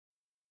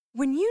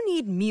When you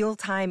need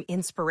mealtime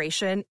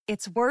inspiration,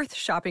 it's worth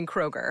shopping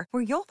Kroger,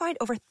 where you'll find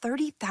over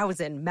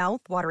 30,000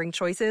 mouth-watering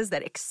choices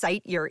that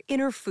excite your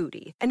inner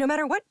foodie. And no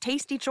matter what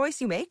tasty choice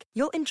you make,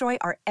 you'll enjoy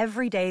our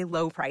everyday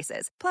low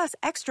prices, plus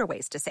extra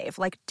ways to save,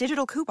 like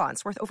digital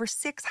coupons worth over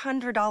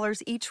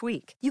 $600 each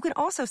week. You can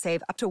also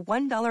save up to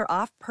 $1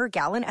 off per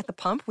gallon at the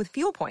pump with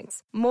fuel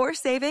points. More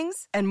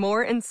savings and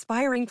more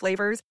inspiring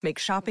flavors make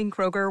shopping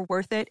Kroger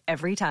worth it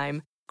every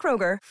time.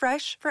 Kroger,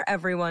 fresh for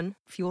everyone.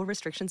 Fuel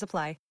restrictions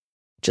apply.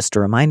 Just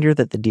a reminder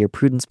that the Dear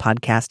Prudence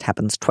podcast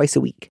happens twice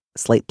a week.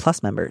 Slate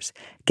Plus members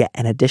get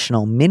an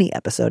additional mini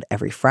episode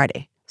every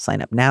Friday.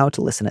 Sign up now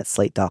to listen at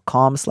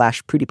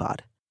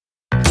slate.com/prudypod.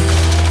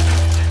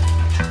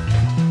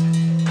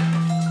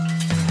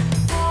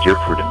 Dear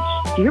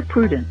Prudence. Dear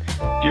Prudence.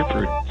 Dear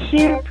Prudence.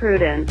 Dear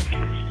Prudence.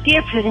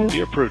 Dear Prudence.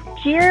 Dear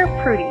Prudence. Dear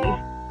Prudy,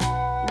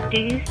 do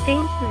you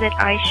think that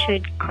I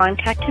should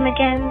contact him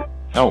again?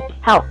 Help.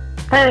 Help.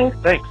 Thanks.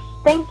 Thanks.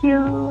 Thank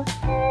you.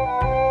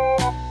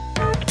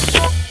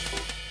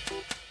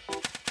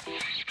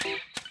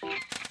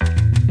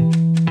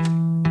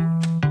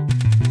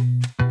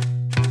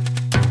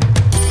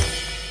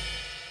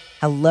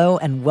 Hello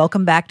and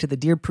welcome back to the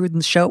Dear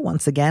Prudence show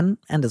once again.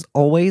 And as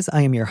always,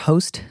 I am your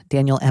host,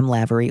 Daniel M.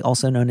 Lavery,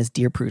 also known as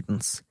Dear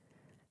Prudence.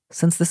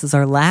 Since this is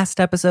our last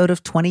episode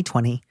of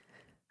 2020,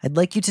 I'd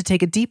like you to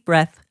take a deep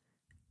breath,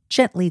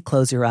 gently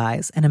close your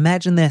eyes, and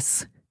imagine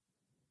this.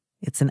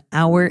 It's an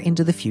hour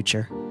into the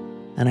future,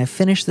 and I've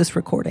finished this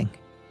recording.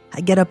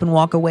 I get up and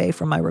walk away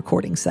from my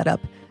recording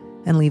setup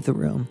and leave the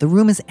room. The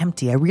room is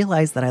empty. I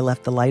realize that I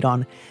left the light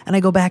on, and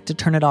I go back to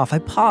turn it off. I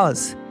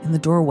pause in the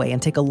doorway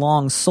and take a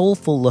long,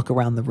 soulful look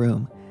around the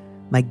room.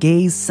 My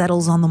gaze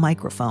settles on the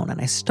microphone, and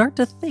I start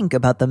to think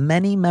about the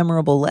many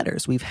memorable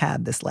letters we've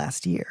had this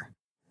last year.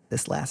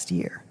 This last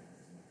year.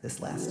 This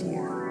last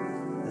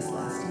year. This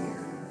last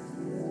year.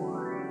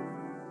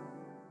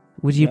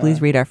 Would you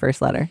please read our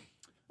first letter?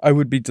 I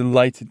would be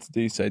delighted to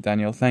do so,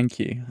 Daniel. Thank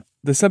you.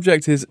 The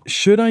subject is,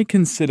 should I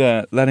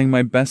consider letting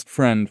my best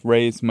friend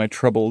raise my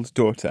troubled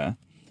daughter?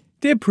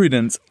 Dear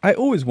Prudence, I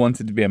always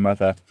wanted to be a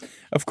mother.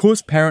 Of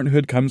course,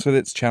 parenthood comes with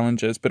its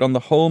challenges, but on the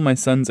whole, my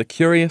sons are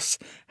curious,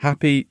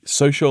 happy,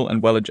 social,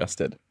 and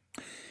well-adjusted.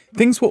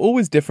 Things were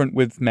always different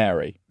with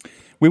Mary.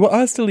 We were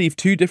asked to leave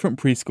 2 different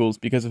preschools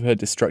because of her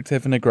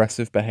destructive and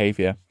aggressive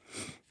behavior.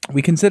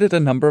 We considered a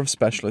number of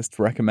specialists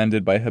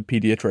recommended by her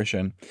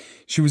pediatrician.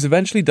 She was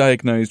eventually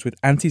diagnosed with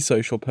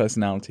antisocial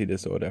personality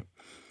disorder.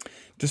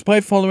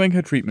 Despite following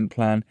her treatment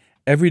plan,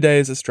 every day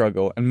is a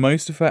struggle, and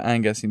most of her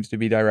anger seems to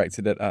be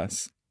directed at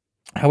us.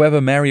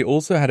 However, Mary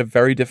also had a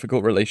very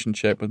difficult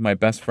relationship with my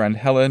best friend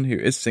Helen, who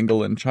is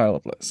single and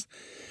childless.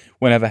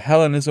 Whenever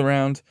Helen is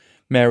around,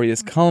 Mary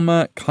is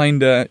calmer,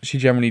 kinder. She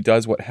generally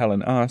does what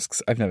Helen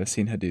asks. I've never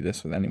seen her do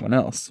this with anyone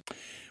else.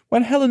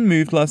 When Helen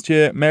moved last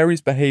year,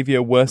 Mary's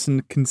behavior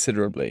worsened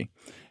considerably.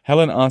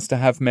 Helen asked to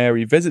have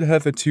Mary visit her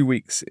for 2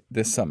 weeks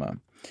this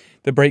summer.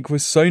 The break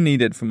was so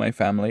needed for my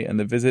family, and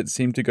the visit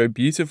seemed to go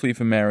beautifully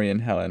for Mary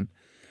and Helen.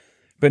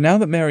 But now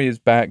that Mary is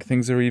back,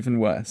 things are even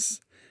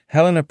worse.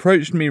 Helen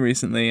approached me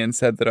recently and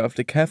said that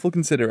after careful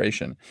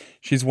consideration,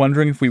 she's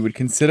wondering if we would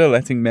consider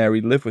letting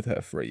Mary live with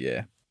her for a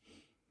year.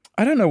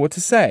 I don't know what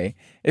to say.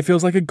 It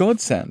feels like a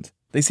godsend.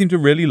 They seem to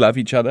really love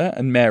each other,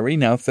 and Mary,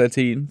 now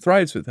 13,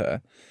 thrives with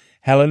her.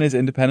 Helen is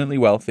independently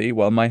wealthy,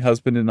 while my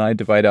husband and I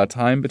divide our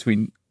time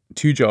between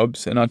 2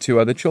 jobs and our 2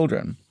 other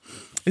children.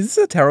 Is this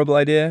a terrible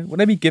idea?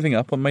 Would I be giving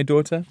up on my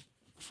daughter?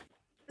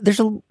 There's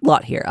a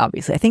lot here,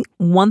 obviously. I think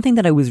one thing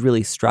that I was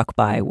really struck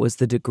by was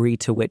the degree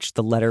to which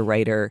the letter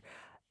writer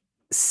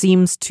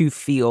seems to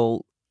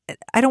feel,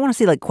 I don't want to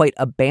say like quite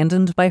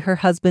abandoned by her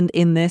husband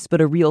in this,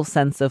 but a real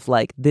sense of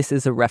like, this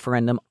is a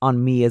referendum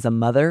on me as a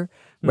mother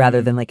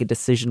rather than like a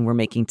decision we're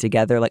making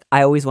together. Like,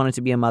 I always wanted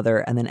to be a mother,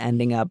 and then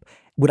ending up,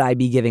 would I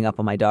be giving up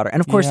on my daughter? And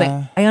of course,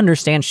 I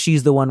understand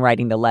she's the one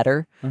writing the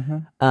letter.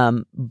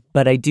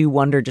 But I do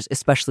wonder, just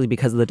especially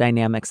because of the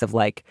dynamics of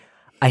like,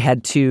 I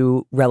had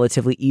 2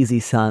 relatively easy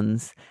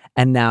sons,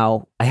 and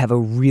now I have a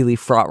really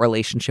fraught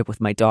relationship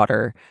with my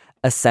daughter,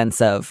 a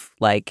sense of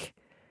like,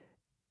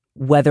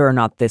 whether or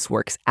not this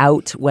works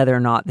out, whether or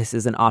not this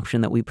is an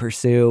option that we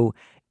pursue,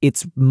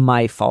 it's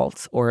my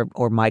fault or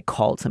my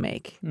call to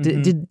make.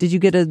 Did you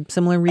get a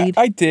similar read?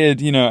 I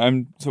did. You know,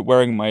 I'm sort of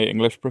wearing my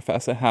English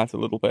professor hat a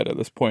little bit at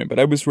this point, but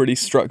I was really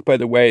struck by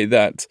the way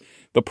that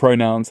the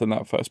pronouns in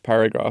that first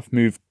paragraph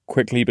move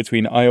quickly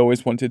between I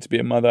always wanted to be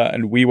a mother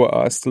and we were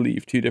asked to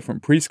leave 2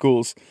 different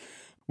preschools,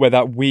 where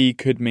that we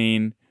could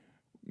mean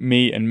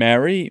me and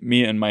Mary,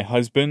 me and my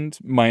husband,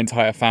 my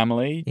entire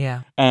family.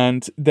 Yeah.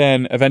 And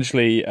then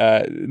eventually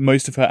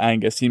most of her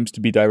anger seems to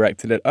be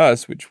directed at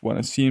us, which one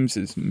assumes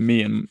is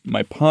me and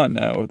my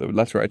partner, or the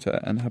letter writer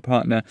and her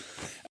partner.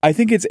 I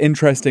think it's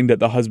interesting that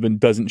the husband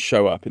doesn't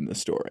show up in the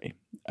story.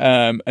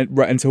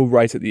 Until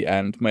right at the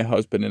end, my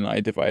husband and I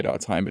divide our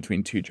time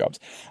between 2 jobs.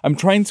 I'm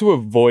trying to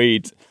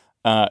avoid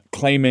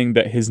claiming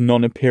that his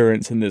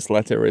non-appearance in this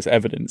letter is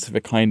evidence of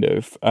a kind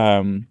of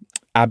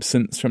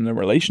absence from the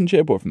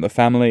relationship or from the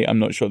family. I'm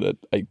not sure that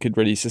I could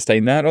really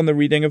sustain that on the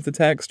reading of the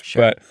text.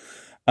 Sure.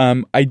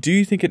 I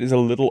do think it is a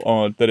little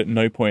odd that at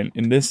no point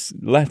in this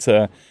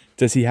letter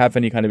does he have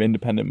any kind of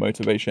independent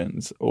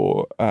motivations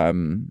or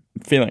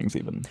feelings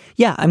even.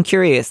 Yeah, I'm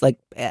curious. Like,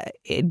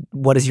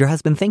 what does your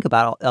husband think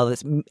about all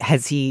this?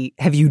 Have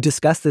you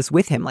discussed this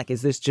with him? Like,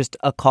 is this just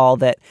a call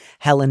that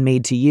Helen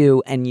made to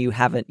you and you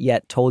haven't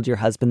yet told your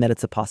husband that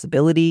it's a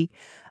possibility?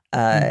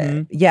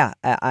 Yeah,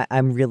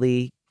 I'm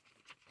really...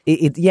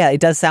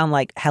 It does sound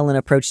like Helen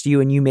approached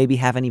you and you maybe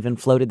haven't even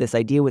floated this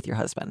idea with your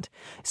husband.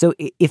 So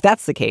if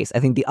that's the case, I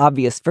think the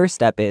obvious first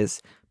step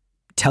is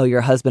tell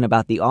your husband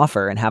about the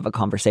offer and have a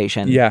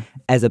conversation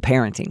as a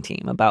parenting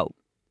team about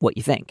what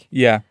you think.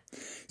 Yeah.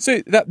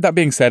 So that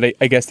being said,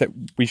 I guess that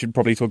we should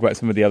probably talk about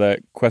some of the other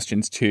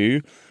questions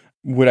too.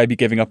 Would I be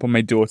giving up on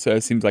my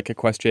daughter? Seems like a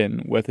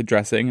question worth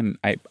addressing. And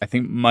I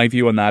think my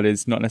view on that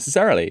is not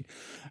necessarily.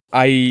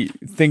 I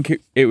think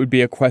it would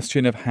be a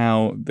question of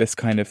how this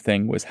kind of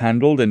thing was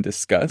handled and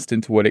discussed,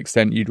 and to what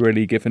extent you'd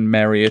really given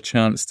Mary a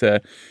chance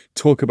to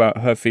talk about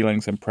her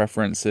feelings and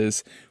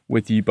preferences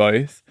with you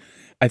both.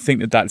 I think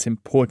that that's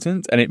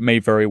important, and it may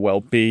very well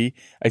be.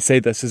 I say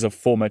this as a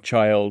former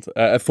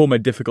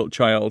difficult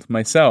child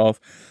myself.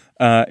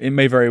 It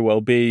may very well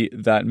be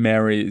that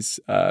Mary's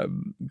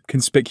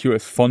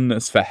conspicuous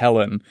fondness for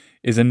Helen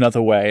is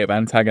another way of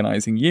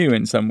antagonizing you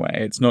in some way.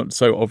 It's not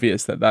so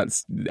obvious that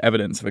that's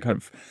evidence of a kind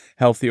of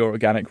healthy or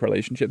organic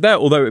relationship there,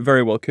 although it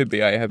very well could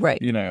be. I don't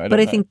know.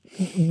 I think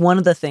one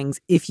of the things,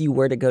 if you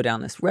were to go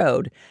down this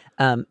road,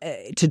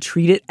 to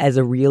treat it as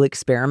a real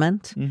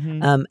experiment,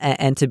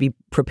 and to be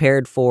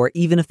prepared for,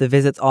 even if the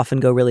visits often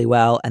go really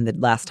well, and the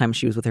last time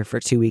she was with her for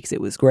 2 weeks, it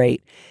was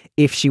great.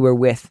 If she were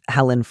with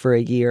Helen for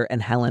a year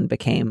and Helen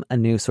became a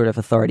new sort of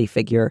authority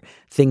figure,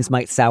 things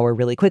might sour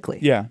really quickly.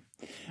 Yeah.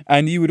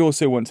 And you would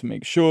also want to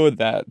make sure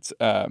that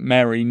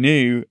Mary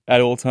knew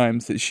at all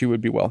times that she would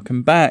be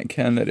welcome back,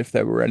 and that if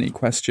there were any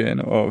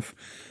question of,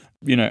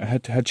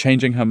 her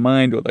changing her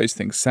mind or those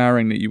things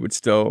souring, that you would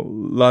still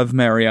love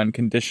Mary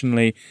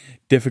unconditionally,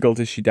 difficult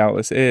as she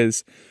doubtless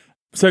is.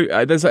 So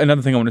there's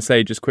another thing I want to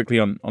say just quickly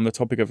on the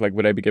topic of, like,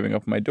 would I be giving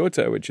up on my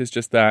daughter, which is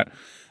just that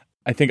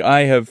I think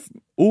I have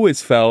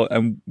always felt,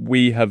 and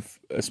we have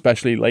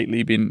especially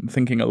lately been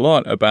thinking a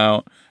lot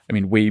about,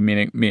 we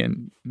meaning me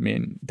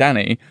and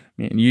Danny,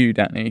 me and you,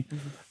 Danny,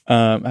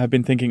 have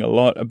been thinking a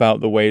lot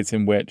about the ways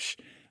in which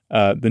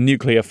the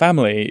nuclear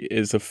family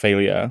is a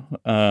failure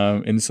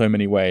in so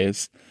many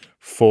ways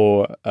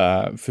for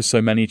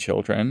so many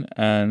children,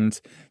 and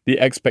the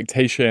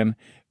expectation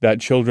that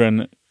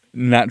children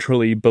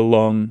naturally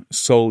belong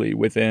solely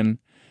within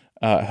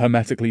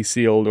hermetically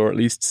sealed, or at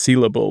least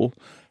sealable,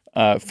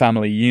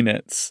 family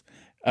units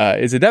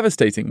is a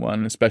devastating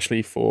one,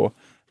 especially for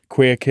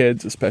queer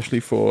kids,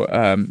 especially for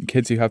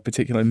kids who have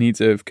particular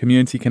needs of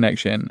community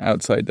connection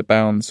outside the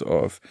bounds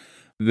of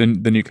the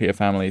nuclear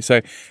family.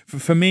 So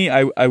for me,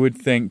 I would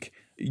think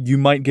you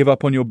might give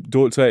up on your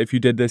daughter if you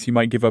did this. You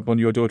might give up on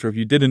your daughter if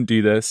you didn't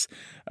do this.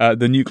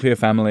 The nuclear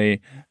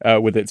family,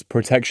 with its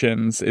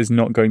protections, is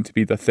not going to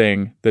be the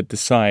thing that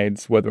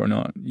decides whether or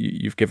not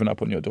you've given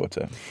up on your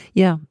daughter.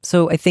 Yeah.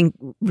 So I think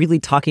really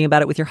talking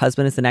about it with your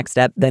husband is the next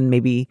step. Then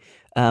maybe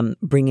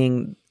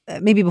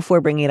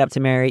before bringing it up to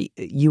Mary,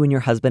 you and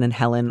your husband and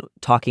Helen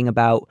talking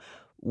about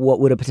what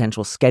would a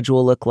potential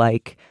schedule look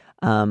like.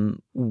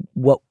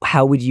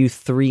 How would you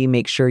three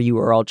make sure you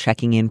are all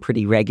checking in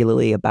pretty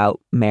regularly about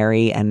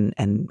Mary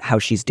and how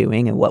she's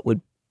doing and what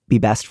would be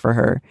best for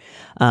her?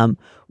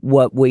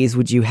 What ways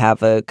would you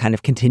have a kind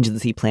of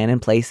contingency plan in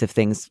place if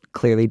things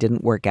clearly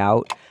didn't work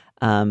out?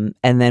 And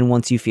then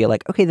once you feel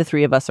like, okay, the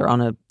three of us are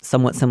on a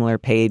somewhat similar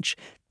page,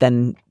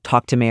 then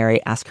talk to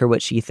Mary, ask her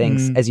what she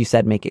thinks. As you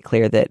said, make it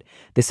clear that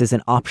this is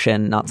an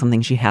option, not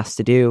something she has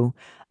to do.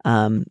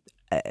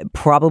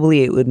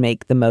 Probably it would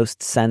make the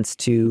most sense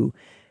to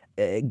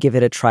give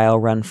it a trial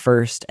run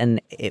first,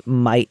 and it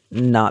might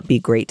not be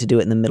great to do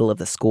it in the middle of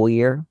the school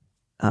year.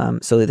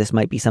 So this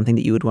might be something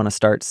that you would want to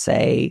start,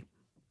 say,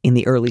 in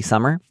the early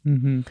summer,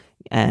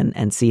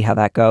 and see how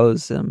that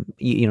goes.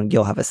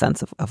 You'll have a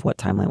sense of what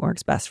timeline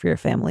works best for your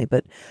family.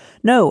 But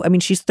no,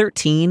 she's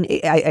 13.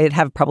 I'd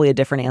have probably a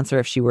different answer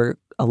if she were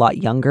a lot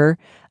younger,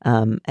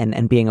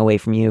 and being away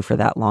from you for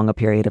that long a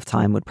period of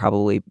time would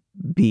probably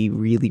be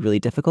really, really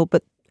difficult.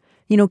 But,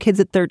 kids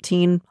at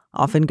 13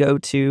 often go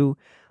to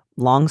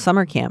long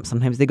summer camp.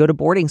 Sometimes they go to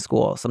boarding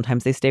school.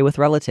 Sometimes they stay with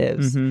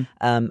relatives.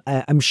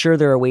 I'm sure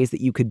there are ways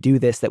that you could do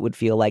this that would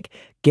feel like,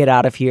 get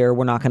out of here.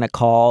 We're not going to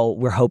call.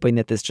 We're hoping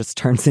that this just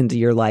turns into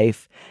your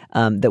life,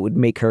 that would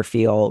make her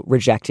feel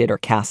rejected or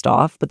cast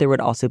off. But there would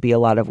also be a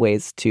lot of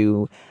ways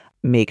to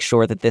make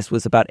sure that this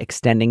was about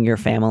extending your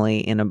family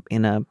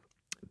in a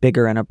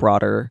bigger and a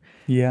broader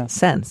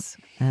sense,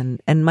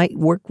 and might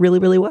work really,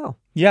 really well.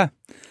 Yeah.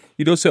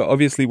 You'd also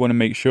obviously want to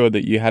make sure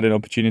that you had an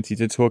opportunity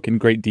to talk in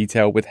great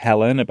detail with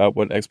Helen about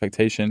what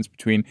expectations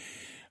between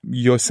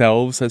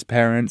yourselves as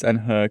parents and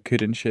her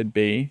could and should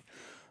be.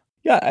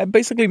 Yeah,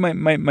 basically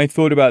my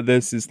thought about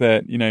this is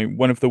that,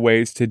 one of the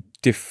ways to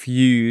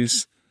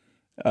diffuse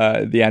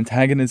the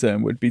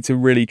antagonism would be to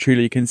really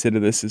truly consider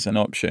this as an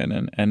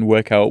option and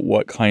work out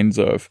what kinds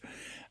of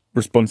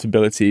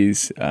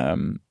responsibilities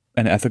and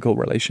ethical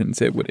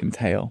relations it would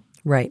entail.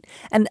 Right.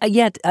 And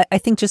yet, I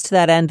think just to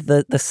that end,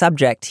 the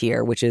subject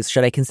here, which is,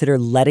 should I consider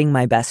letting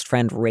my best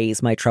friend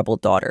raise my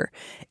troubled daughter,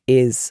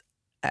 is,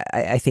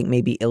 I think,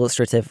 maybe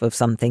illustrative of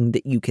something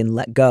that you can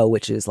let go,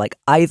 which is like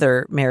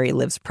either Mary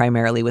lives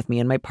primarily with me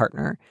and my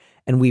partner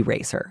and we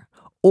raise her,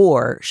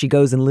 or she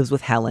goes and lives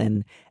with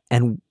Helen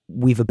and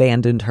we've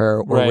abandoned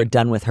her, or we're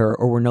done with her,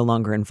 or we're no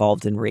longer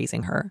involved in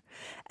raising her.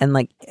 And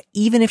like,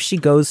 even if she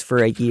goes for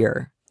a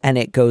year and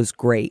it goes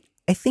great,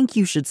 I think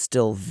you should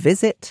still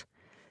visit,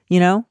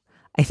 you know?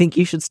 I think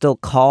you should still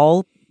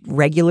call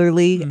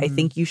regularly. Mm-hmm. I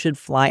think you should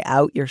fly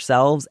out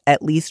yourselves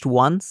at least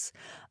once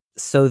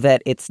so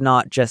that it's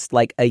not just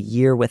like a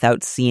year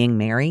without seeing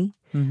Mary.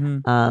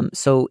 Mm-hmm.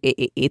 So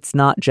it's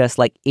not just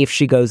like if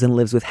she goes and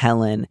lives with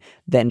Helen,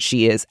 then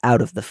she is out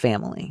of the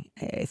family.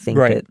 I think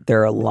that there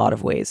are a lot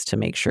of ways to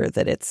make sure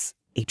that it's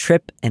a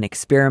trip, an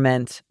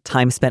experiment,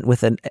 time spent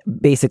with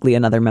basically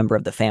another member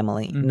of the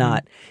family,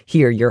 not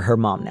here, you're her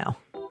mom now.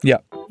 Yeah.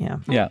 Yeah.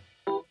 Yeah.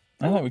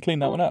 I think we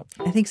cleaned that one up.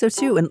 I think so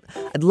too. And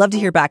I'd love to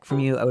hear back from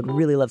you. I would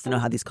really love to know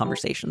how these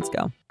conversations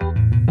go.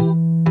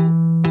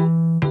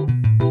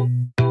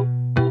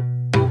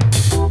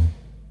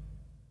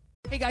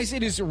 Hey guys,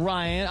 it is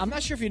Ryan. I'm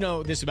not sure if you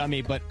know this about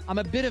me, but I'm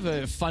a bit of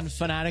a fun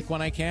fanatic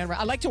when I can.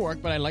 I like to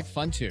work, but I like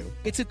fun too.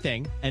 It's a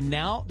thing. And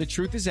now the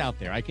truth is out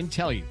there. I can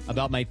tell you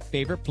about my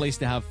favorite place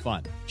to have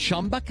fun.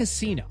 Chumba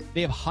Casino.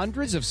 They have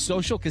hundreds of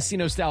social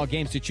casino style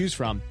games to choose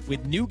from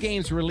with new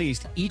games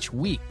released each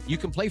week. You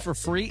can play for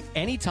free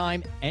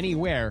anytime,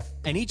 anywhere.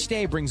 And each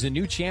day brings a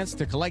new chance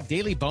to collect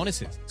daily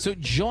bonuses. So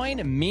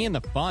join me in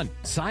the fun.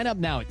 Sign up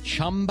now at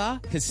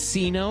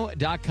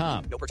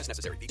ChumbaCasino.com. No purchase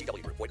necessary.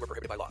 VGW Group. Void where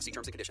prohibited by law. See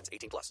terms and conditions.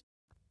 18+.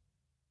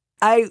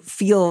 I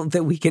feel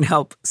that we can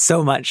help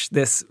so much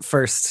this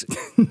first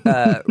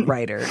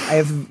writer. I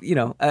have,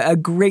 a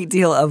great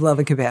deal of love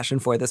and compassion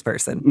for this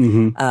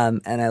person.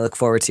 And I look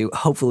forward to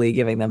hopefully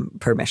giving them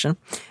permission.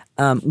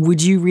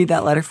 Would you read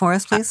that letter for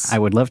us, please? I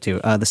would love to.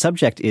 The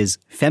subject is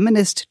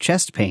Feminist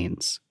Chest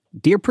Pains.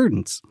 Dear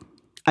Prudence,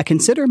 I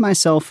consider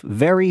myself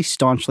very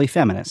staunchly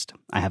feminist.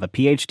 I have a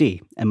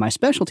PhD, and my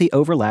specialty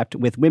overlapped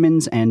with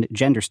women's and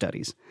gender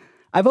studies.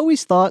 I've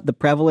always thought the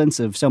prevalence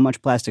of so much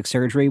plastic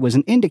surgery was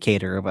an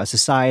indicator of a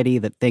society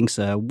that thinks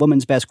a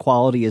woman's best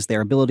quality is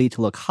their ability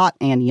to look hot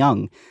and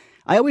young.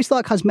 I always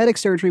thought cosmetic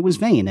surgery was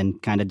vain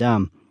and kind of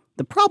dumb.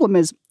 The problem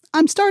is,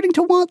 I'm starting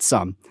to want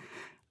some.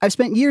 I've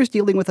spent years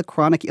dealing with a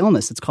chronic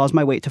illness that's caused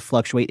my weight to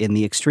fluctuate in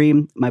the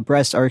extreme. My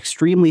breasts are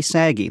extremely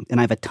saggy, and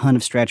I have a ton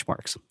of stretch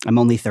marks. I'm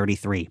only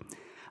 33.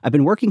 I've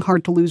been working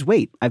hard to lose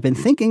weight. I've been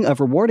thinking of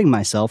rewarding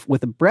myself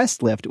with a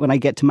breast lift when I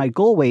get to my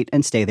goal weight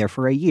and stay there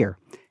for a year.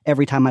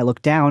 Every time I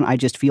look down, I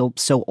just feel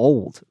so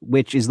old,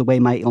 which is the way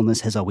my illness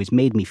has always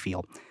made me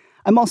feel.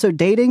 I'm also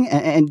dating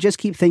and just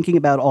keep thinking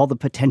about all the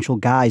potential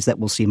guys that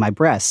will see my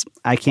breasts.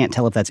 I can't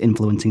tell if that's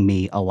influencing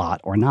me a lot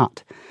or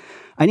not.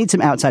 I need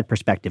some outside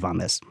perspective on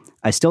this.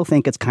 I still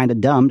think it's kind of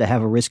dumb to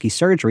have a risky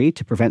surgery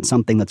to prevent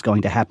something that's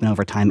going to happen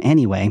over time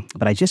anyway,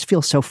 but I just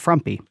feel so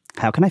frumpy.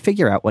 How can I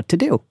figure out what to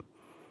do?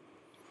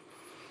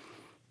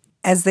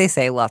 As they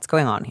say, lots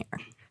going on here.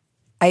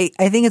 I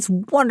think it's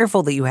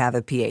wonderful that you have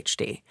a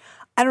PhD.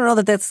 I don't know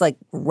that that's like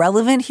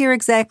relevant here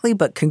exactly,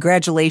 but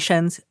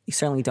congratulations. You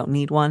certainly don't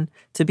need one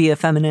to be a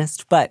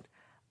feminist, but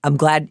I'm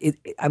glad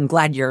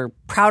you're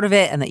proud of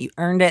it and that you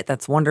earned it.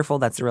 That's wonderful.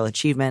 That's a real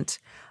achievement.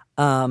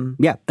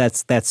 Yeah,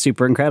 that's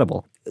super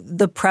incredible.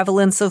 The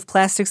prevalence of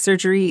plastic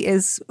surgery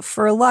is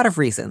for a lot of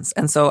reasons.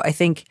 And so I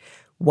think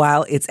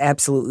while it's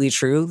absolutely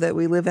true that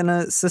we live in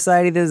a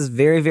society that is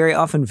very, very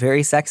often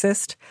very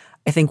sexist,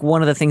 I think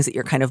one of the things that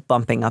you're kind of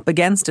bumping up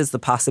against is the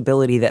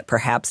possibility that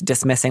perhaps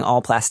dismissing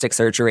all plastic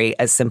surgery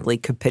as simply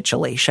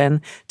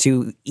capitulation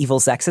to evil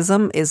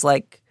sexism is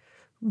like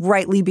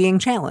rightly being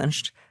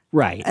challenged.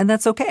 Right. And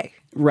that's okay.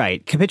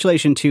 Right.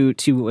 Capitulation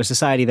to a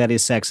society that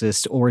is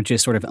sexist or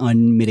just sort of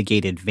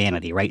unmitigated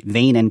vanity, right?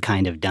 Vain and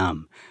kind of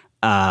dumb.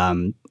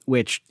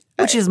 Which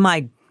is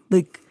my,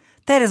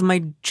 that is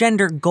my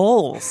gender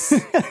goals.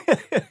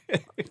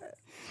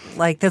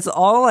 That's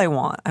all I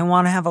want. I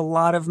want to have a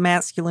lot of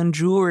masculine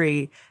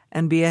jewelry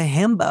and be a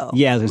himbo.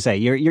 Yeah, I was going to say,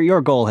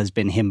 your goal has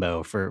been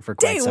himbo for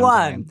quite some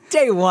time.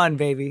 Day one,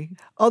 baby.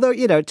 Although,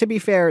 to be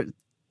fair,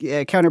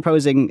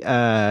 counterposing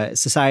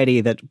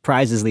society that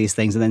prizes these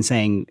things and then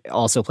saying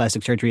also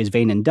plastic surgery is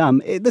vain and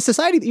dumb, the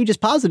society that you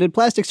just posited,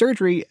 plastic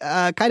surgery,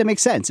 kind of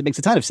makes sense. It makes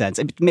a ton of sense.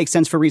 It makes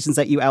sense for reasons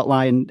that you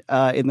outlined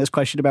in this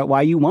question about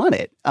why you want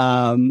it,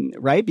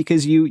 right?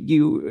 Because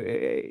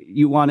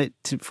you want it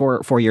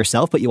for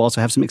yourself, but you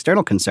also have some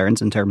external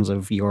concerns in terms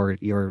of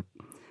your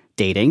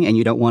dating, and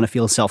you don't want to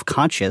feel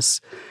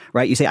self-conscious,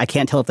 right? You say, I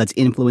can't tell if that's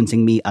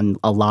influencing me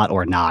a lot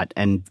or not.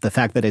 And the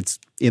fact that it's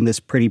in this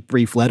pretty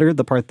brief letter,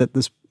 the part that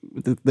this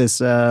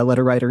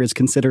letter writer is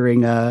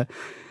considering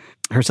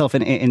herself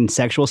in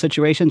sexual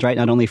situations, right?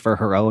 Not only for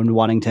her own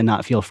wanting to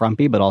not feel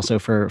frumpy, but also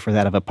for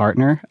that of a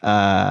partner.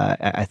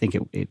 I think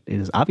it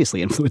is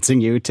obviously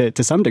influencing you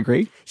to some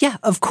degree. Yeah,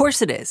 of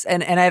course it is.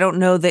 And I don't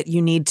know that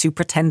you need to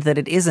pretend that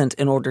it isn't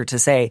in order to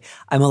say,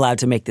 I'm allowed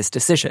to make this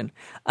decision.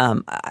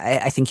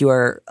 I think you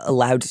are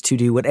allowed to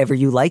do whatever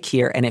you like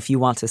here. And if you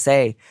want to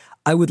say,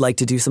 I would like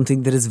to do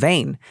something that is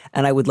vain,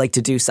 and I would like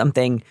to do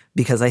something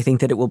because I think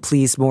that it will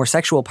please more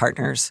sexual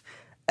partners,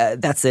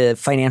 that's a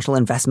financial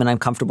investment I'm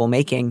comfortable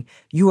making.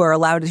 You are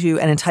allowed to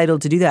and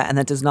entitled to do that, and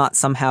that does not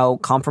somehow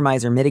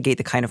compromise or mitigate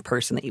the kind of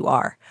person that you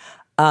are.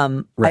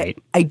 Right.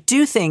 I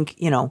do think,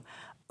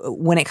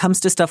 when it comes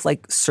to stuff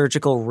like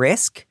surgical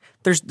risk,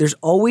 there's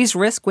always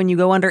risk when you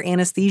go under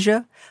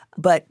anesthesia,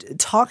 but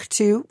talk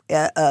to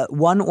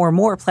one or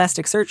more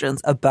plastic surgeons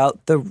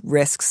about the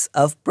risks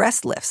of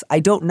breast lifts.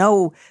 I don't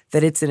know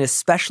that it's an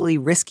especially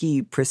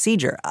risky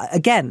procedure.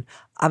 Again,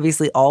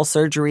 obviously all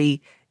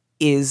surgery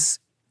is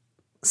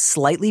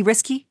slightly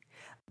risky,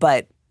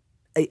 but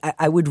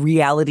I would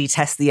reality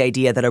test the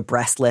idea that a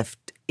breast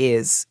lift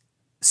is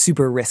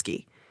super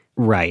risky.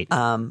 Right.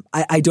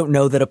 I don't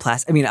know that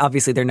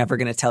obviously they're never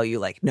going to tell you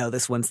like, no,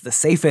 this one's the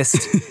safest.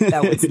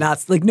 That one's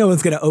not, like no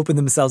one's going to open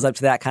themselves up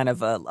to that kind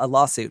of a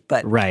lawsuit,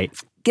 but right.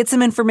 Get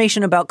some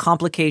information about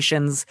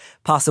complications,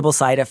 possible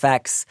side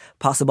effects,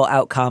 possible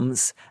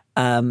outcomes.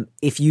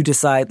 If you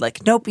decide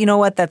like, nope, you know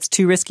what, that's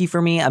too risky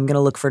for me, I'm going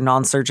to look for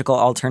non-surgical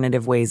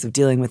alternative ways of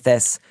dealing with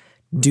this.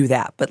 Do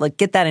that, but like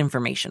get that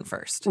information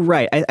first.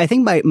 Right. I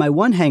think my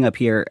one hang up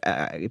here,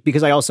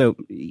 because I also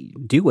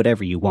do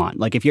whatever you want.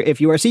 Like if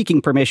you are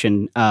seeking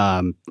permission,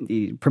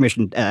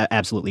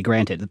 absolutely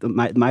granted.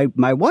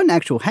 My one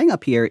actual hang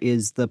up here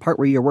is the part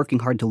where you're working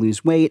hard to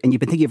lose weight and you've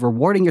been thinking of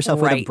rewarding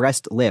yourself with a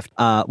breast lift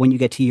when you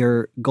get to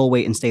your goal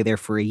weight and stay there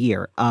for a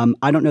year.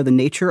 I don't know the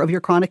nature of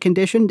your chronic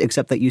condition,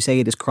 except that you say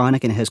it is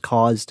chronic and has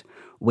caused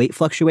weight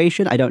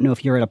fluctuation. I don't know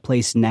if you're at a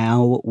place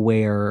now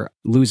where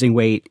losing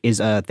weight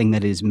is a thing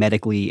that is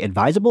medically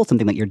advisable,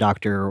 something that your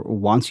doctor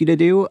wants you to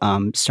do.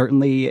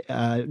 Certainly,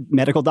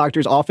 medical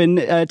doctors often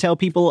tell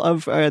people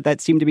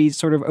that seem to be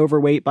sort of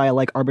overweight by a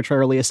like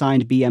arbitrarily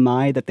assigned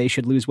BMI that they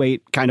should lose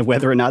weight, kind of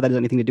whether or not that has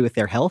anything to do with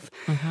their health.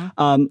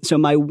 Mm-hmm. So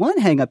my one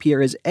hang up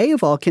here is, A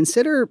of all,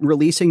 consider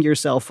releasing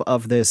yourself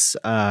of this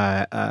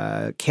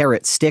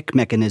carrot stick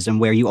mechanism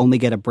where you only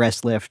get a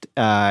breast lift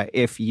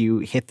if you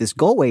hit this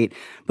goal weight.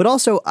 But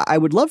also, I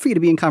would love for you to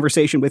be in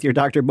conversation with your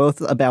doctor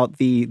both about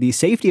the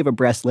safety of a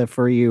breast lift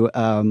for you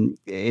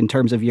in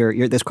terms of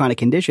your this chronic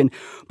condition,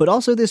 but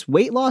also this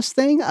weight loss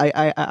thing.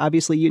 I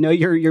obviously you know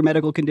your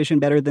medical condition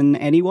better than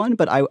anyone,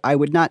 but I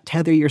would not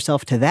tether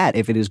yourself to that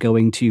if it is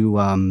going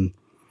to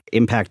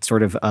impact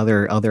sort of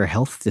other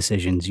health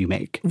decisions you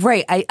make.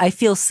 Right. I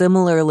feel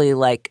similarly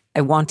like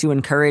I want to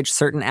encourage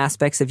certain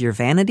aspects of your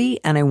vanity,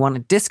 and I want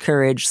to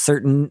discourage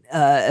certain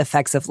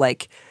effects of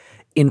like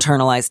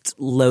internalized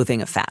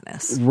loathing of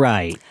fatness.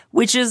 Right.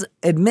 Which is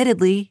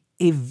admittedly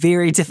a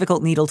very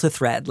difficult needle to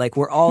thread. Like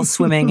we're all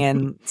swimming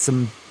in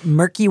some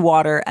murky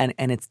water and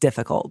it's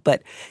difficult.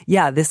 But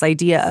yeah, this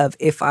idea of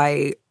if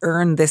I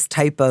earn this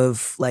type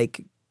of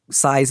like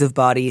size of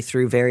body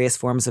through various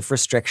forms of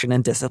restriction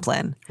and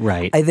discipline,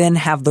 right, I then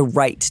have the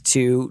right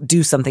to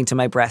do something to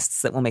my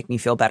breasts that will make me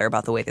feel better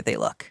about the way that they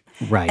look.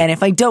 Right. And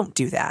if I don't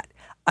do that,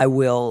 I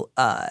will,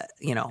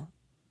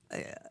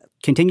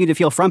 continue to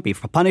feel frumpy.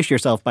 Punish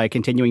yourself by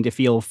continuing to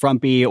feel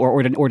frumpy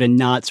or to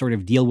not sort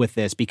of deal with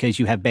this because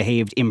you have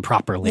behaved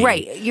improperly.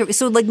 Right.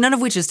 So like none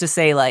of which is to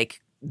say like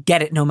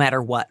get it no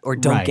matter what or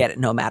don't Right. get it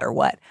no matter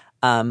what.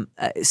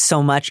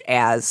 So much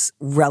as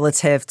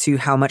relative to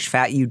how much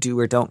fat you do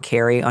or don't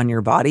carry on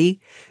your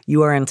body,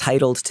 you are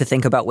entitled to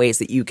think about ways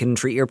that you can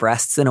treat your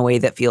breasts in a way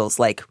that feels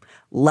like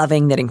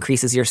loving, that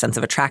increases your sense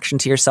of attraction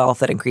to yourself,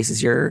 that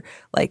increases your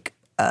like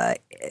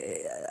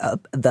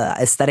the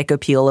aesthetic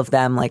appeal of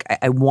them. Like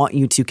I want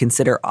you to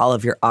consider all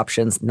of your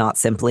options, not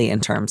simply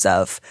in terms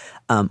of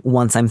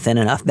once I'm thin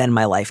enough, then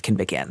my life can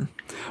begin.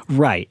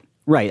 Right.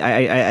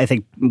 I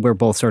think we're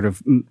both sort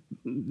of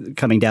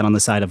coming down on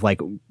the side of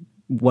like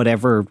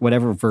whatever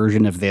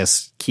version of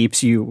this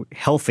keeps you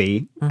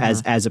healthy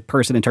as a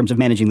person in terms of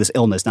managing this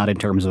illness, not in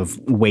terms of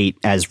weight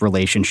as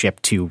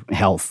relationship to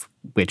health,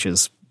 which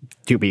is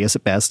dubious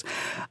at best,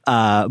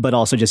 but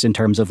also just in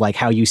terms of like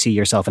how you see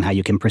yourself and how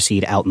you can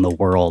proceed out in the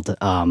world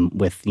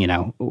with,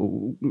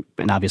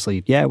 and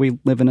obviously, yeah, we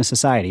live in a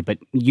society, but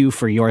you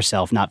for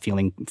yourself not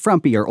feeling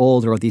frumpy or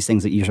old or these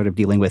things that you're sort of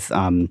dealing with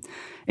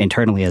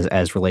internally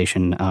as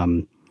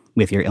relation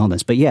with your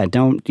illness. But yeah,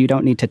 you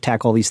don't need to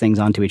tack all these things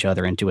onto each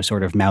other into a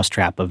sort of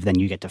mousetrap of then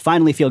you get to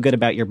finally feel good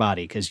about your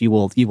body because you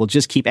will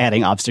just keep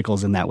adding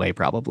obstacles in that way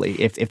probably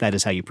if that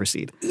is how you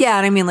proceed. Yeah,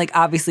 and I mean like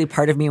obviously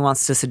part of me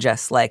wants to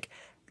suggest like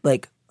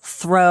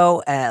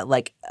throw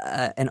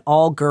an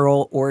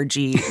all-girl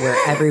orgy where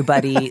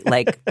everybody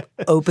like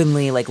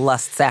openly like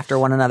lusts after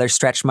one another's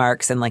stretch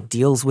marks and like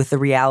deals with the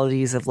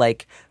realities of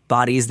like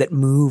bodies that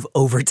move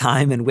over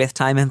time and with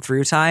time and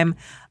through time,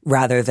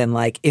 rather than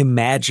like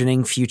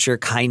imagining future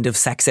kind of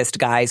sexist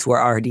guys who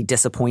are already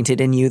disappointed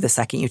in you the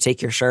second you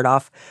take your shirt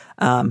off.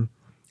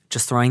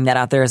 Just throwing that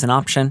out there as an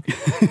option.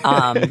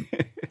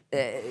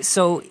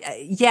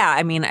 Yeah,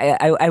 I mean,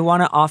 I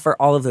want to offer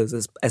all of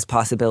those as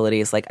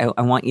possibilities. Like,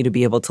 I want you to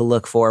be able to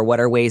look for what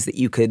are ways that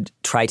you could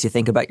try to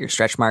think about your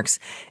stretch marks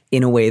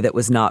in a way that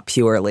was not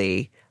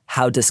purely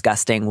how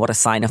disgusting, what a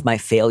sign of my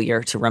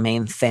failure to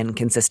remain thin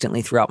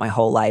consistently throughout my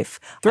whole life.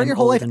 Throughout your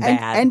whole life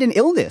and an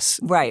illness.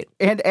 Right.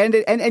 And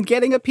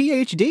getting a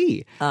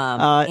PhD.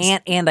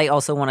 And I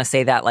also want to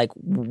say that, like,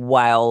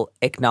 while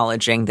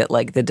acknowledging that,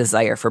 like, the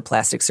desire for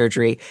plastic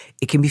surgery,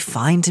 it can be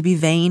fine to be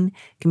vain.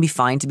 It can be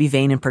fine to be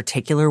vain in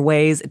particular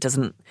ways. It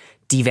doesn't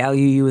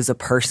devalue you as a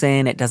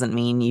person. It doesn't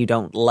mean you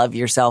don't love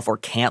yourself or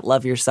can't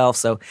love yourself.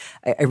 So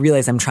I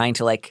realize I'm trying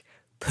to, like,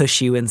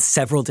 push you in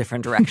several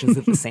different directions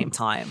at the same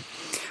time.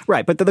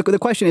 Right. But the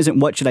question isn't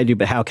what should I do,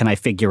 but how can I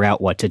figure out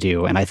what to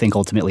do? And I think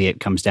ultimately it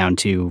comes down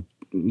to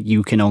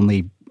you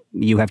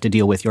have to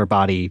deal with your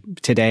body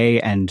today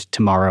and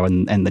tomorrow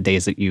and the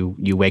days that you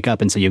wake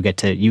up. And so you get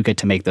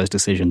to make those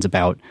decisions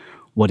about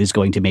what is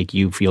going to make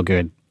you feel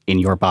good in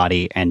your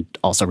body and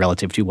also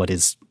relative to what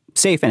is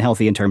safe and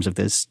healthy in terms of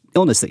this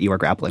illness that you are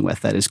grappling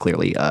with. That is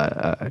clearly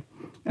a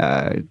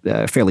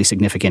fairly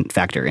significant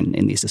factor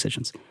in these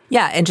decisions.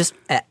 Yeah, and just,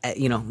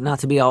 not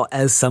to be all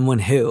as someone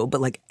who,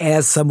 but like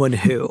as someone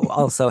who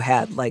also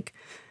had like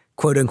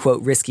quote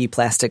unquote risky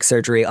plastic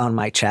surgery on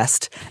my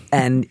chest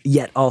and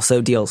yet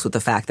also deals with the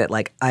fact that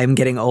like I'm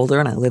getting older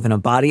and I live in a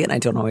body and I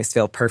don't always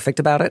feel perfect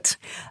about it.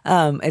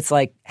 It's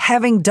like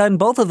having done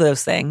both of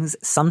those things,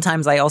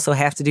 sometimes I also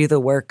have to do the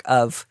work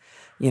of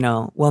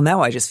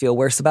now I just feel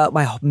worse about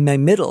my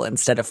middle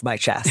instead of my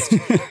chest.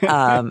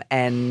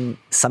 And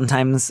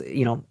sometimes,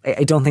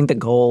 I don't think the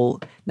goal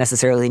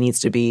necessarily needs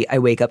to be I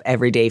wake up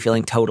every day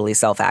feeling totally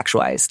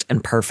self-actualized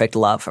and perfect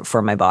love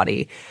for my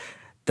body.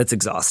 That's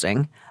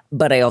exhausting.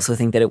 But I also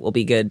think that it will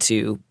be good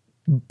to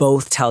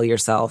both tell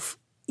yourself,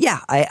 yeah,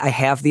 I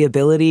have the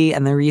ability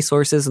and the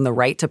resources and the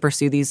right to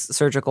pursue these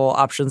surgical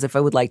options if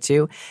I would like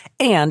to.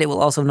 And it will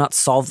also not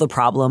solve the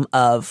problem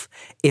of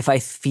if I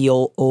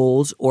feel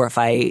old or if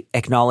I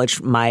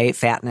acknowledge my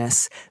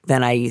fatness,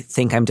 then I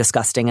think I'm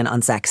disgusting and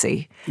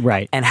unsexy.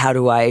 Right. And how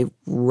do I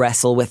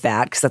wrestle with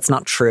that? Because that's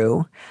not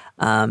true.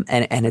 And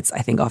it's, I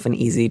think, often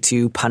easy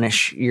to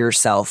punish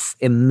yourself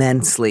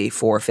immensely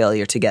for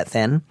failure to get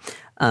thin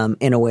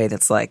in a way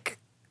that's like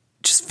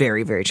just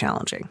very, very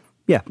challenging.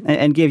 Yeah,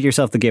 and give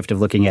yourself the gift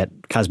of looking at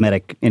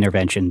cosmetic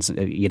interventions,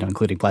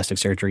 including plastic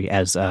surgery,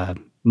 as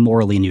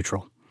morally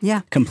neutral.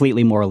 Yeah.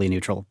 Completely morally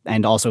neutral.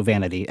 And also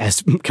vanity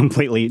as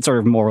completely sort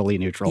of morally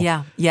neutral.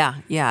 Yeah.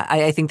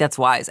 I think that's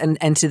wise.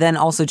 And to then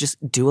also just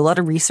do a lot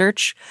of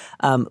research,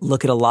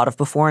 look at a lot of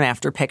before and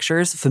after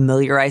pictures,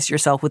 familiarize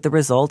yourself with the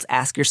results,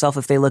 ask yourself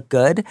if they look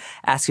good,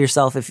 ask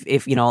yourself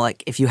if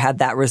you had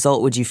that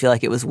result, would you feel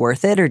like it was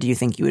worth it? Or do you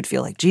think you would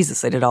feel like,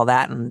 Jesus, I did all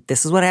that and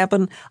this is what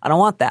happened? I don't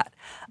want that.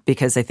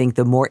 Because I think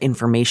the more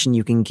information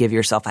you can give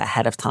yourself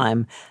ahead of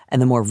time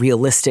and the more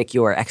realistic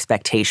your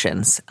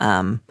expectations,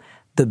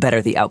 the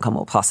better the outcome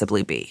will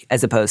possibly be.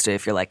 As opposed to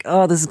if you're like,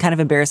 oh, this is kind of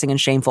embarrassing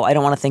and shameful. I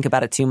don't want to think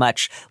about it too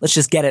much. Let's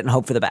just get it and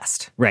hope for the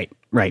best. Right.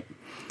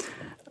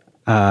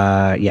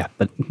 Yeah,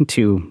 but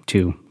two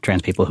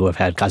trans people who have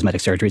had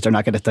cosmetic surgeries are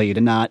not going to tell you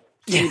to not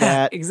do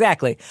that.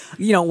 Exactly.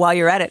 While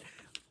you're at it,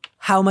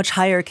 how much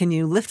higher can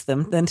you lift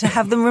them than to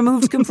have them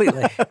removed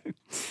completely?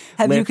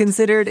 Have you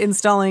considered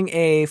installing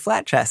a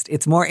flat chest?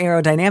 It's more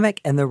aerodynamic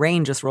and the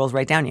rain just rolls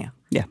right down you.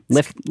 Yeah,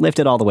 lift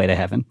it all the way to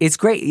heaven. It's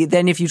great.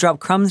 Then if you drop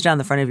crumbs down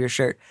the front of your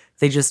shirt,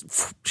 they just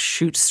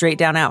shoot straight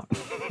down out.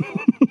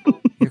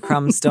 Your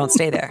crumbs don't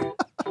stay there.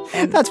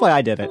 And that's why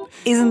I did it.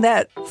 Isn't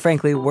that,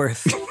 frankly,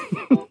 worth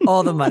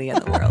all the money in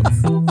the world?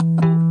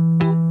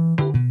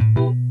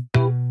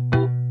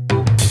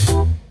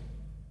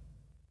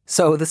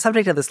 So the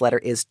subject of this letter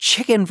is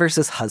chicken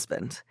versus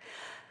husband.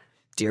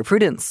 Dear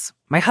Prudence,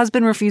 my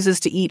husband refuses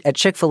to eat at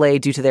Chick-fil-A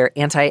due to their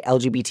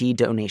anti-LGBT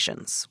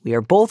donations. We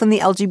are both in the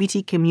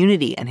LGBT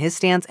community, and his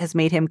stance has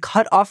made him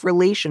cut off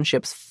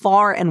relationships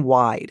far and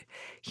wide.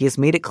 He has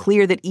made it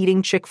clear that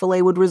eating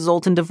Chick-fil-A would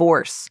result in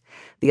divorce.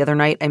 The other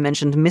night, I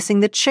mentioned missing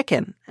the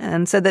chicken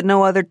and said that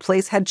no other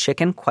place had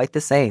chicken quite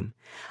the same.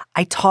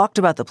 I talked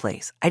about the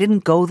place. I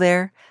didn't go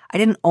there. I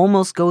didn't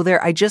almost go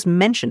there. I just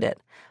mentioned it.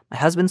 My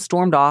husband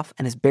stormed off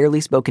and has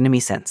barely spoken to me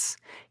since.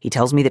 He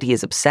tells me that he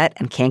is upset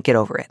and can't get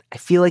over it. I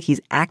feel like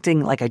he's acting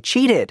like I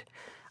cheated.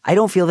 I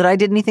don't feel that I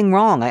did anything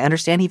wrong. I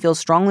understand he feels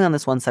strongly on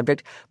this one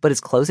subject, but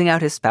is closing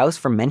out his spouse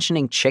for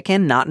mentioning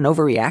chicken not an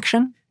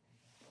overreaction?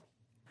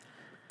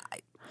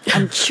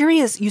 I'm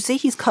curious. You say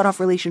he's cut off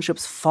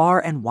relationships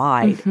far and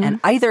wide, and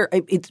either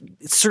it's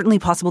certainly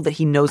possible that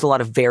he knows a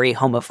lot of very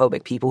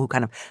homophobic people who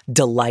kind of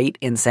delight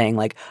in saying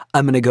like,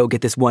 I'm going to go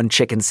get this one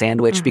chicken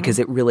sandwich because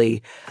it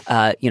really,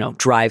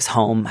 drives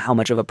home how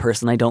much of a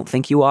person I don't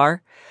think you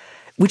are,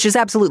 which is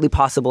absolutely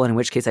possible, and in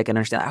which case I can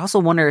understand. I also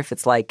wonder if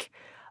it's like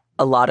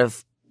a lot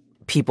of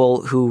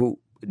people who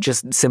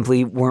just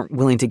simply weren't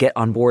willing to get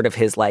on board of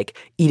his like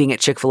eating at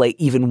Chick-fil-A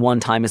even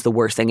one time is the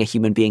worst thing a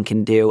human being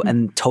can do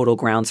and total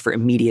grounds for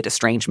immediate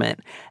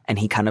estrangement. And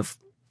he kind of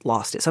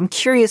lost it. So I'm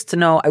curious to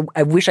know,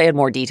 I wish I had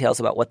more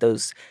details about what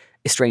those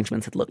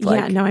estrangements had looked like.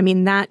 Yeah, no, I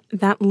mean, that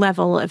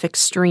level of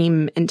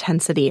extreme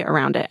intensity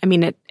around it, I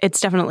mean,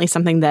 it's definitely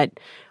something that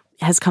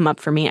has come up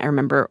for me. I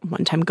remember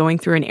one time going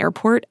through an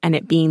airport and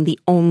it being the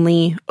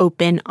only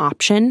open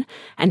option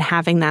and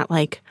having that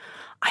like,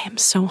 I am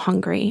so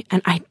hungry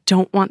and I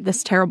don't want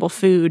this terrible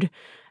food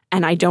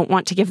and I don't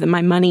want to give them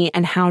my money.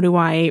 And how do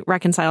I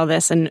reconcile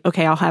this? And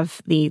okay, I'll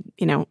have the,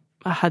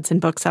 a Hudson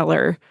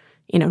bookseller,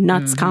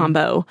 nuts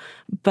combo,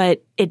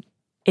 but it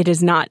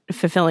is not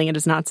fulfilling. It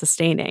is not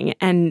sustaining.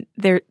 And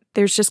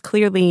there's just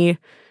clearly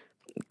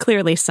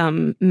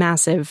some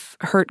massive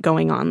hurt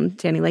going on,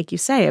 Danny, like you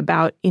say,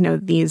 about,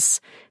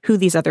 who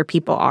these other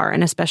people are.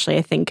 And especially,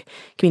 I think,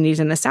 communities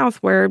in the South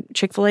where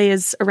Chick-fil-A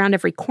is around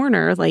every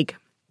corner. Like,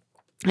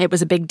 it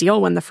was a big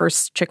deal when the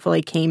first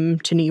Chick-fil-A came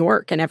to New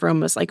York and everyone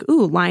was like,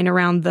 ooh, line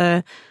around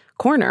the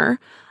corner,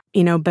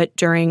 but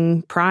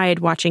during Pride,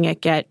 watching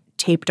it get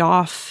taped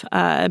off,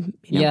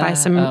 by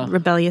some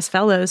rebellious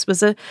fellows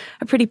was a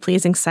pretty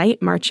pleasing sight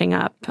marching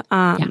up.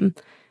 I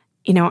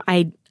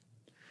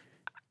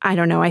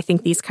don't know. I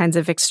think these kinds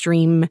of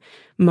extreme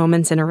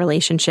moments in a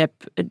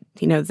relationship,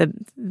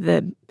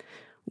 the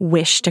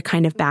wish to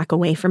kind of back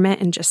away from it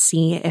and just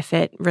see if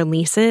it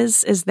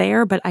releases is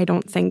there, but I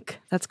don't think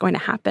that's going to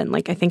happen.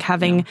 Like, I think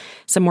having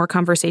some more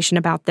conversation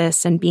about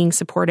this and being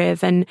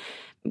supportive and,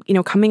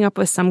 coming up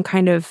with some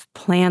kind of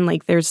plan,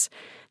 like there's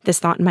this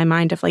thought in my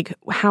mind of like,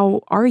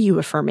 how are you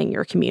affirming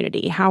your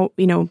community? How,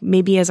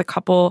 maybe as a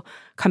couple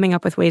coming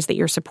up with ways that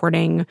you're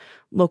supporting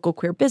local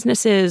queer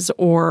businesses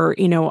or,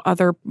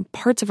 other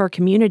parts of our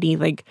community.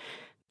 Like,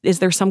 is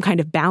there some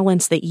kind of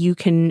balance that you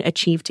can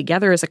achieve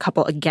together as a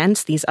couple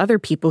against these other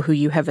people who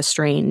you have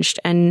estranged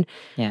and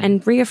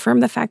reaffirm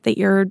the fact that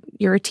you're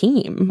a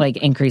team? Like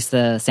increase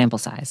the sample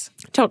size.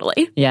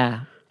 Totally.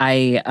 Yeah.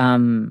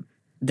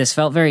 This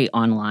felt very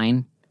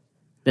online.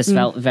 This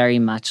felt very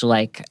much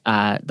like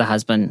the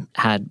husband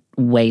had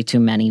way too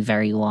many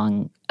very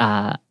long,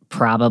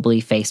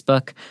 probably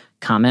Facebook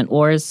comment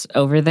wars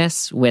over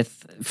this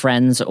with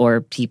friends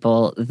or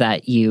people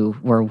that you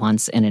were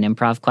once in an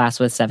improv class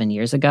with 7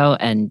 years ago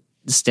and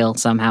still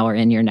somehow are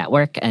in your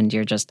network and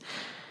you're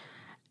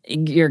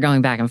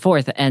going back and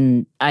forth.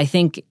 And I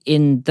think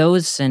in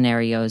those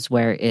scenarios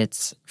where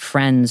it's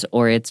friends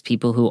or it's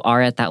people who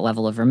are at that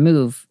level of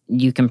remove,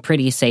 you can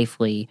pretty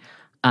safely,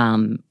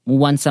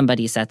 once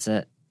somebody sets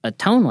a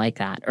tone like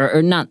that,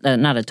 or not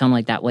a tone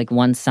like that, like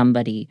once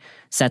somebody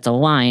sets a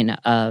line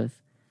of,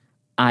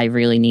 I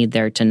really need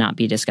there to not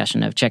be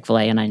discussion of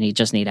Chick-fil-A and I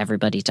just need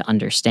everybody to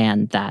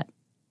understand that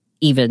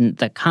even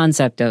the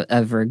concept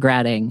of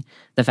regretting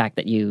the fact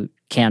that you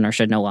can or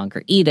should no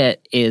longer eat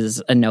it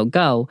is a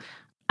no-go.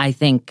 I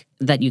think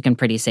that you can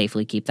pretty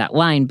safely keep that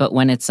line. But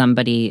when it's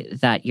somebody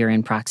that you're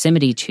in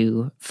proximity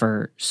to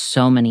for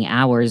so many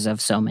hours of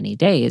so many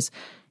days,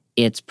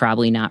 it's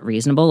probably not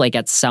reasonable. Like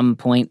at some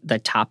point, the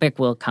topic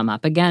will come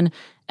up again.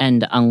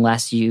 And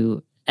unless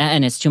and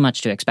it's too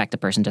much to expect a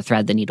person to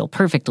thread the needle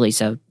perfectly.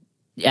 So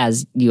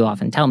as you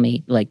often tell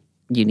me, like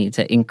you need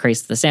to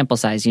increase the sample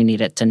size. You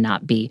need it to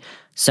not be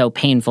so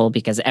painful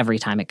because every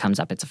time it comes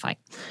up, it's a fight.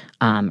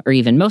 Or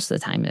even most of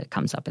the time it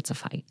comes up, it's a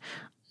fight.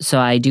 So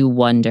I do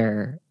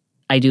wonder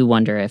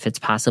if it's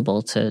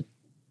possible to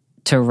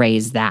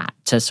raise that,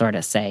 to sort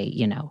of say,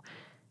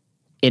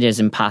 it is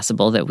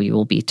impossible that we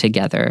will be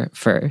together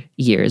for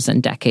years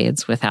and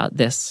decades without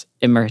this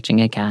emerging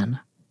again.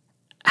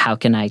 How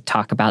can I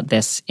talk about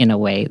this in a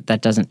way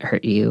that doesn't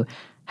hurt you?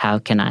 How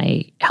can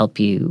I help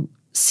you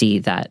see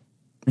that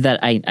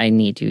I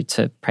need you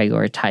to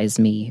prioritize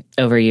me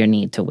over your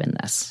need to win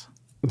this?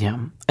 Yeah,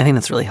 I think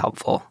that's really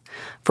helpful.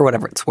 For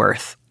whatever it's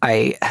worth,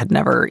 I had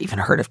never even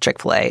heard of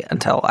Chick-fil-A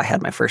until I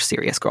had my first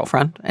serious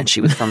girlfriend, and she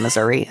was from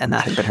Missouri, and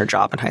that had been her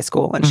job in high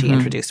school, and she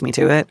introduced me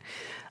to it.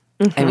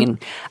 I mean,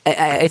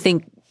 I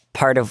think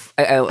part of,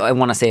 I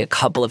want to say a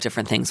couple of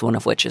different things, one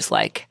of which is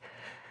like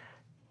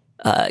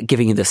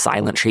giving you the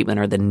silent treatment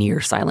or the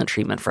near silent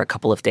treatment for a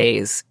couple of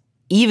days,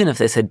 even if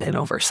this had been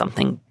over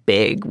something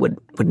big, would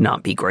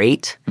not be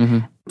great.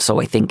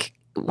 So I think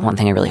one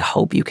thing I really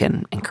hope you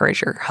can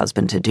encourage your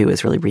husband to do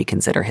is really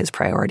reconsider his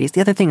priorities.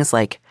 The other thing is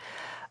like,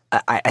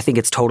 I think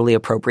it's totally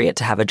appropriate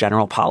to have a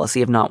general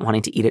policy of not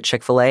wanting to eat at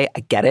Chick-fil-A. I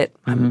get it.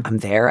 I'm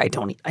there. I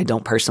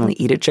don't personally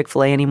eat at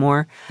Chick-fil-A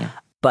anymore. Yeah.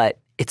 But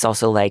it's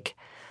also like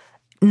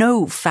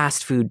no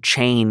fast food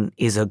chain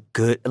is a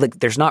good – like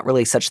there's not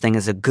really such thing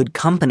as a good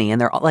company.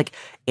 And they're all like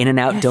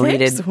In-N-Out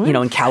donated,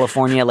 in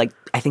California, like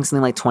I think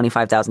something like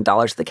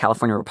 $25,000 to the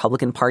California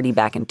Republican Party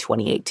back in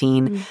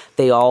 2018.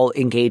 They all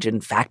engage in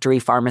factory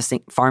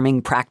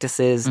farming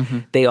practices.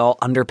 They all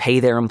underpay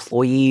their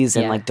employees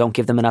and like don't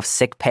give them enough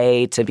sick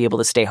pay to be able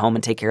to stay home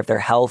and take care of their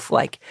health.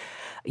 Like –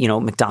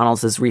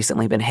 McDonald's has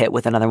recently been hit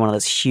with another one of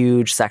those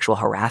huge sexual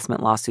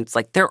harassment lawsuits.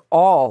 Like they're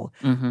all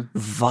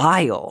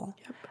vile.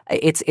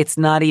 It's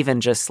not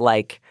even just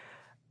like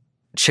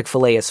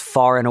Chick-fil-A is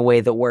far and away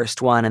the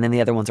worst one and then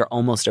the other ones are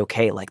almost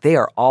okay. Like they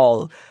are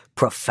all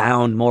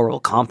profound moral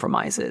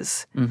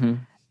compromises.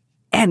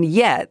 And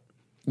yet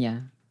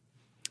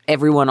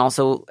everyone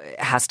also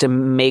has to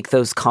make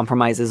those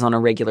compromises on a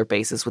regular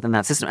basis within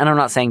that system. And I'm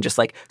not saying just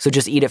like, so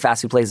just eat at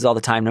fast food places all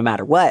the time no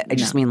matter what. I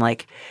just mean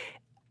like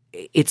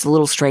it's a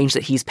little strange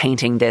that he's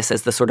painting this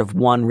as the sort of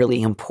one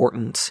really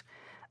important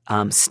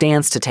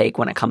stance to take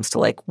when it comes to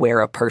like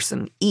where a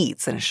person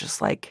eats. And it's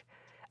just like,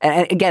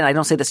 and again, I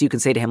don't say this, you can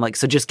say to him like,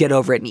 so just get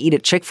over it and eat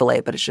at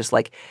Chick-fil-A, but it's just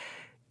like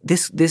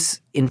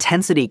this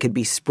intensity could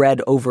be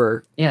spread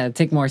over. Yeah,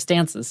 take more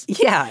stances.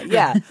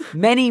 Yeah.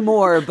 Many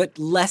more, but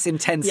less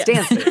intense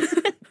stances.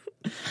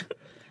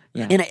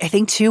 Yeah. And I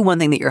think too, one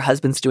thing that your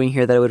husband's doing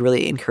here that I would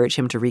really encourage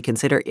him to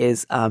reconsider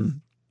is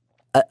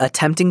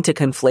attempting to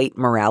conflate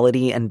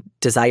morality and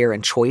desire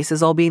and choice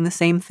as all being the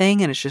same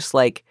thing. And it's just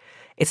like,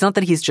 it's not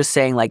that he's just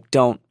saying like,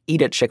 don't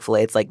eat at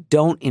Chick-fil-A. It's like,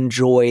 don't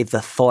enjoy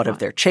the thought of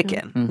their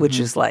chicken, which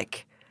is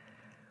like,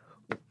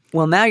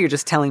 well, now you're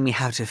just telling me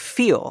how to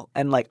feel.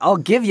 And like, I'll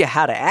give you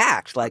how to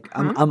act. Like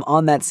I'm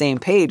on that same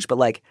page, but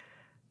like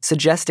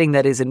suggesting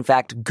that is in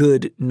fact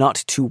good not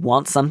to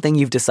want something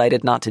you've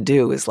decided not to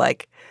do is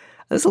like,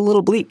 that's a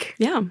little bleak.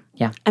 Yeah.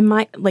 Yeah. And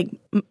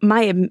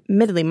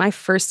admittedly, my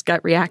first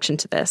gut reaction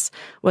to this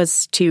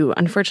was to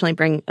unfortunately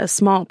bring a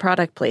small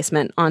product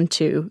placement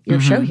onto your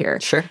show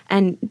here. Sure.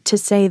 And to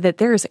say that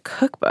there is a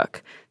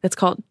cookbook that's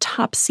called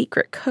Top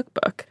Secret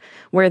Cookbook,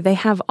 where they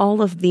have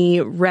all of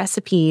the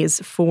recipes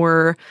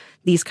for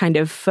these kind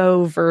of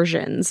faux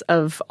versions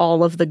of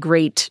all of the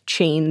great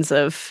chains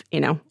of,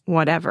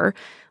 whatever.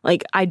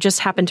 Like, I just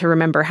happen to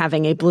remember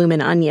having a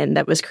Bloomin' Onion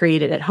that was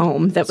created at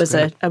home that was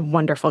a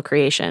wonderful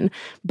creation.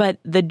 But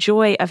the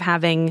joy of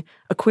having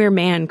a queer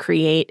man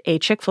create a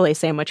Chick-fil-A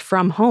sandwich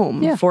from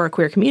home for a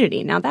queer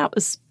community. Now, that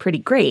was pretty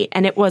great.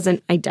 And it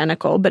wasn't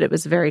identical, but it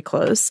was very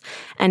close.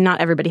 And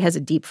not everybody has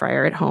a deep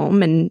fryer at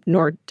home, and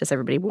nor does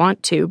everybody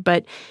want to.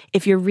 But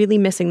if you're really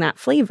missing that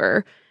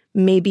flavor,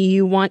 maybe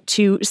you want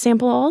to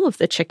sample all of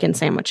the chicken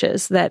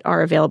sandwiches that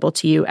are available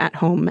to you at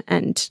home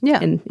and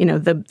in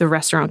the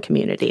restaurant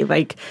community.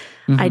 Like,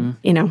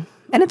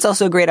 And it's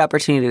also a great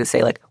opportunity to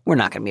say, like, we're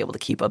not going to be able to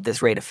keep up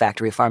this rate of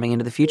factory farming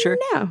into the future.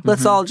 No.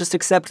 Let's all just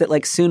accept that,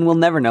 like, soon we'll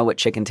never know what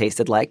chicken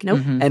tasted like.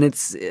 Nope. And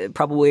it's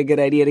probably a good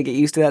idea to get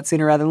used to that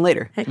sooner rather than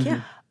later. Heck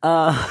yeah.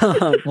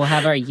 We'll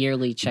have our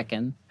yearly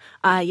chicken.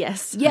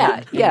 Yes.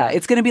 Yeah.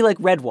 It's going to be like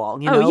Redwall,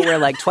 where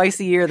like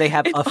twice a year they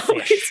have a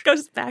fish. It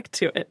goes back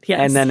to it. Yes.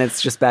 And then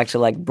it's just back to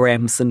like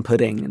Bramson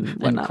pudding and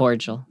whatnot. And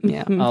cordial.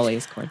 Yeah.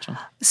 Always cordial.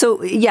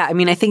 So, yeah, I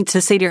mean, I think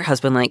to say to your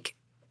husband, like,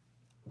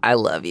 I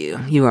love you.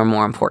 You are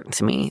more important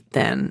to me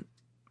than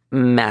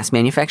mass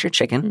manufactured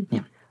chicken.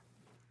 Yeah.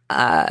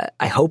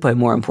 I hope I'm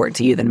more important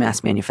to you than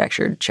mass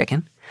manufactured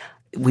chicken.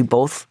 We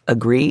both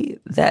agree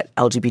that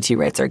LGBT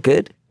rights are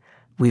good.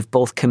 We've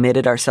both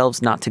committed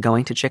ourselves not to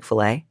going to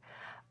Chick-fil-A.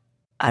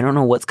 I don't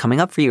know what's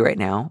coming up for you right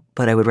now,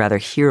 but I would rather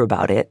hear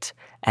about it.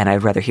 And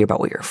I'd rather hear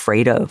about what you're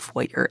afraid of,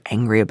 what you're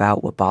angry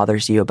about, what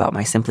bothers you about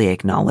my simply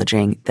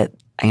acknowledging that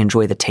I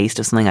enjoy the taste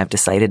of something I've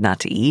decided not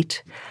to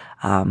eat.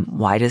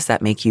 Why does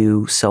that make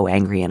you so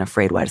angry and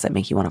afraid? Why does that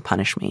make you want to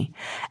punish me?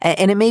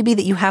 And it may be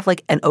that you have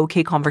like an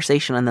okay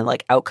conversation and the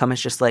like outcome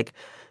is just like,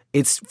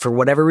 it's for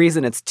whatever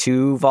reason, it's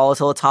too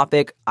volatile a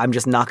topic. I'm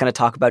just not going to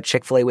talk about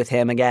Chick-fil-A with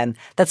him again.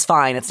 That's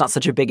fine. It's not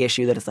such a big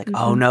issue that it's like,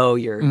 oh no,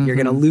 you're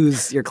going to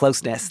lose your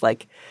closeness.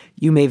 Like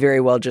you may very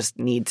well just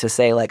need to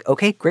say like,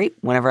 okay, great.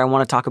 Whenever I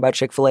want to talk about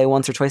Chick-fil-A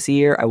once or twice a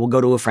year, I will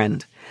go to a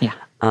friend. Yeah.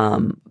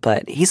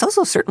 But he's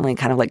also certainly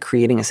kind of like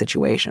creating a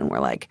situation where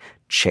like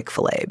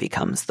Chick-fil-A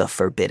becomes the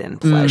forbidden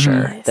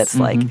pleasure that's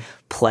like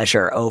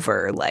pleasure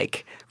over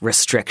like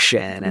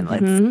restriction. And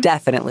like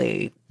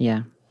definitely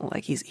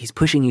like he's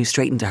pushing you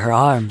straight into her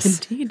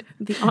arms. Indeed.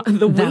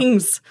 The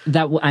wings.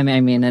 I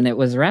mean, and it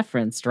was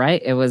referenced, right?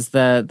 It was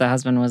the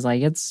husband was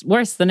like, it's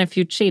worse than if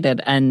you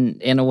cheated.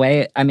 And in a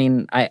way, I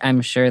mean,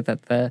 I'm sure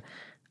that the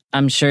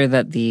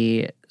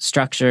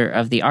structure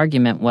of the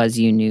argument was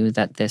you knew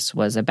that this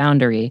was a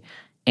boundary,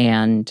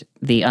 and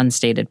the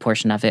unstated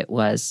portion of it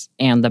was,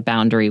 and the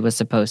boundary was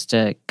supposed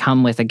to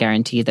come with a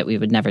guarantee that we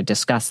would never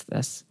discuss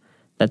this,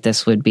 that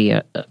this would be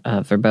a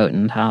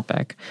verboten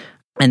topic.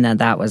 And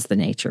that was the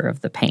nature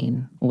of the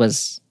pain,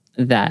 was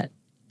that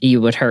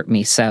you would hurt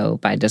me so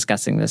by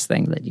discussing this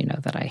thing that you know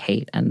that I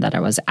hate and that I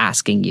was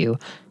asking you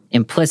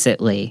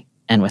implicitly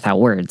and without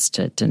words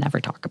to never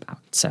talk about.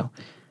 So,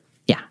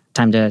 yeah,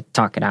 time to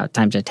talk it out,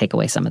 time to take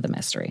away some of the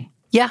mystery.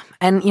 Yeah,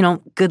 and,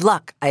 good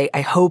luck.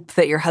 I hope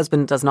that your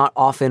husband does not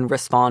often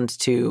respond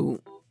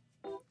to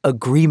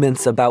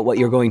agreements about what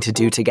you're going to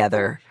do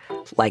together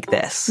like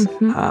this,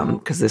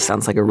 because this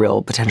sounds like a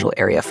real potential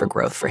area for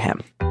growth for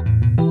him.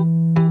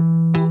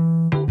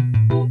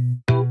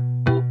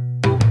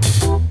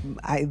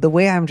 The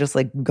way I'm just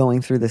like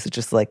going through this is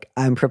just like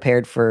I'm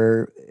prepared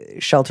for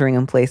sheltering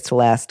in place to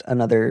last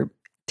another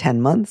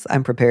 10 months.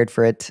 I'm prepared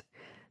for it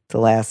to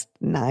last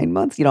 9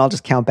 months. I'll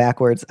just count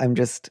backwards. I'm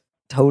just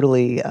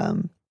totally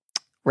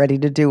ready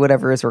to do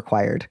whatever is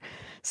required,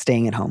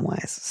 staying at home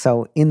wise.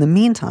 So in the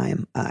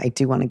meantime, I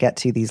do want to get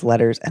to these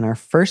letters. And our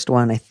first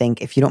one, I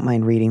think, if you don't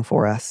mind reading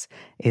for us,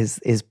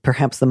 is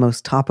perhaps the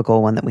most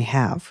topical one that we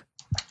have.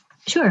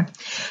 Sure.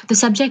 The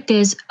subject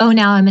is, oh,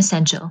 now I'm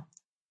essential.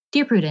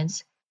 Dear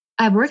Prudence,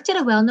 I've worked at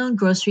a well-known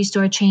grocery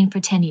store chain for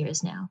 10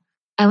 years now.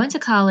 I went to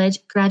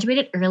college,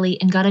 graduated early,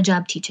 and got a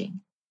job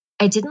teaching.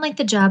 I didn't like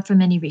the job for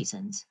many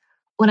reasons.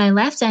 When I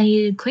left, I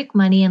needed quick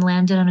money and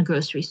landed on a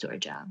grocery store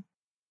job.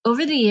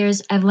 Over the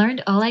years, I've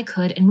learned all I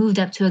could and moved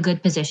up to a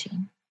good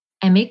position.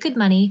 I make good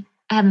money,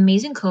 I have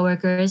amazing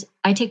coworkers,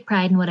 I take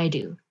pride in what I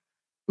do.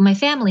 My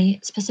family,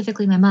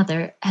 specifically my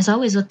mother, has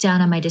always looked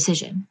down on my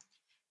decision.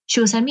 She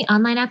will send me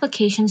online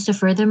applications to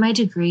further my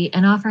degree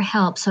and offer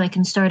help so I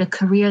can start a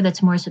career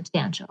that's more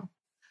substantial.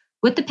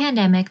 With the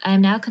pandemic, I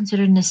am now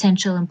considered an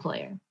essential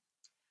employer.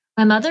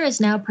 My mother is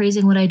now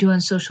praising what I do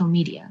on social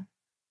media,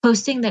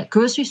 posting that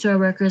grocery store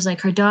workers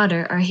like her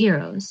daughter are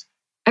heroes.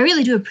 I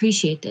really do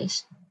appreciate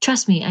this.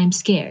 Trust me, I am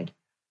scared.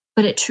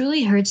 But it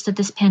truly hurts that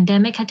this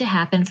pandemic had to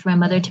happen for my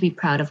mother to be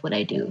proud of what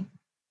I do.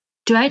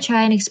 Do I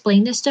try and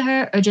explain this to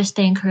her or just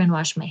thank her and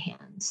wash my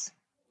hands?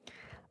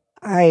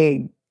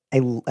 I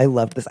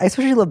loved this. I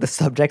especially love the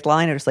subject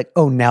line. It's like,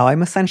 oh, now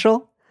I'm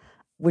essential,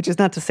 which is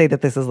not to say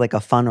that this is like a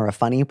fun or a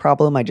funny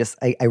problem. I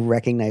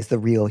recognize the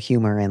real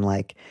humor and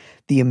like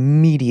the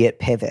immediate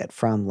pivot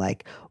from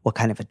like, what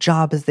kind of a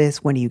job is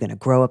this? When are you going to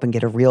grow up and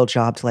get a real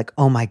job? To like,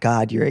 oh my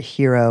God, you're a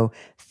hero.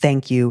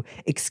 Thank you.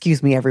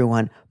 Excuse me,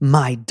 everyone.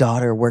 My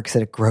daughter works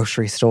at a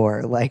grocery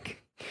store.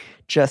 Like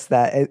just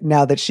that.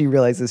 Now that she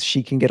realizes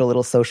she can get a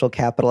little social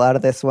capital out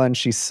of this one,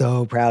 she's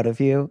so proud of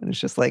you. And it's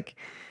just like,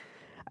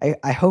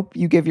 I hope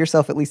you give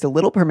yourself at least a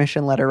little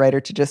permission, letter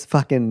writer, to just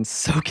fucking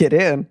soak it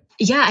in.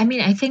 Yeah, I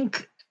mean, I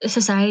think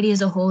society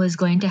as a whole is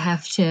going to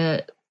have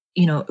to,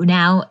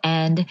 now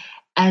and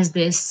as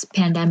this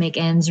pandemic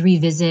ends,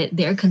 revisit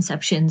their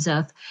conceptions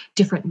of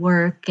different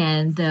work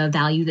and the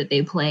value that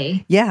they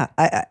play. Yeah,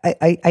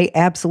 I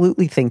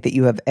absolutely think that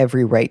you have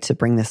every right to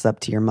bring this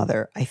up to your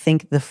mother. I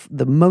think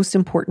the most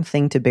important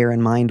thing to bear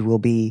in mind will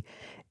be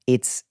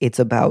it's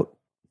about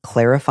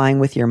clarifying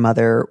with your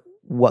mother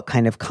what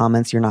kind of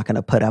comments you're not going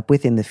to put up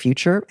with in the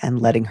future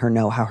and letting her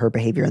know how her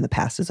behavior in the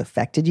past has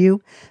affected you.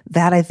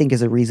 That, I think,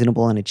 is a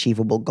reasonable and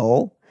achievable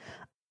goal.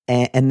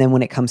 And then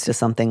when it comes to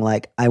something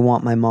like, I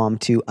want my mom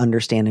to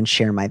understand and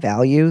share my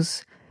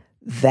values,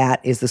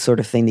 that is the sort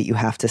of thing that you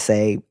have to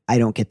say, I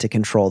don't get to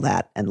control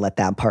that, and let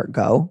that part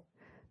go.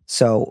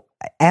 So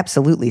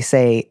absolutely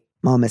say,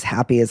 Mom, as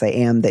happy as I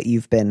am that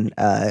you've been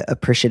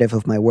appreciative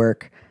of my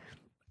work,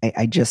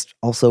 I just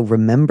also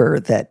remember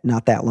that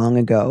not that long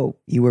ago,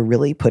 you were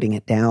really putting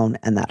it down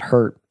and that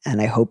hurt.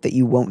 And I hope that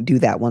you won't do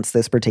that once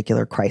this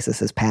particular crisis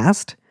has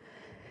passed.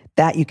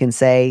 That you can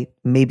say.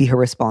 Maybe her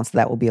response to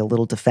that will be a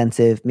little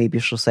defensive. Maybe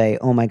she'll say,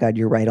 oh my God,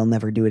 you're right, I'll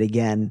never do it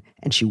again.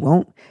 And she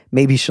won't.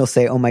 Maybe she'll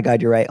say, oh my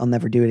God, you're right, I'll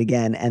never do it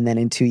again. And then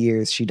in 2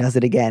 years, she does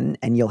it again.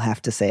 And you'll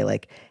have to say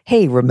like,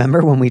 hey,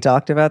 remember when we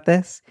talked about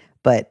this?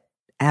 But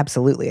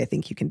absolutely, I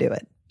think you can do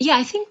it. Yeah,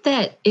 I think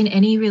that in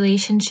any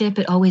relationship,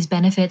 it always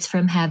benefits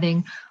from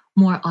having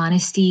more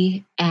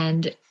honesty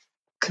and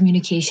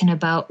communication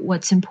about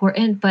what's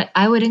important. But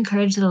I would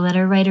encourage the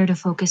letter writer to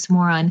focus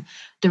more on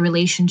the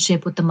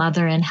relationship with the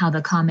mother and how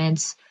the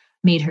comments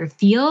made her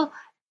feel,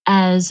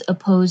 as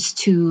opposed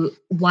to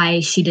why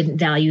she didn't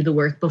value the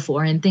work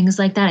before and things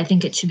like that. I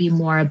think it should be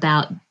more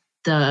about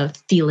the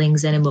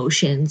feelings and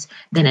emotions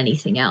than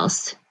anything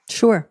else.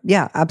 Sure.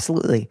 Yeah,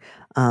 absolutely.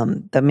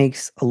 That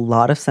makes a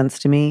lot of sense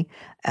to me.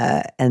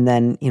 And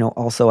then,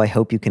 also I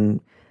hope you can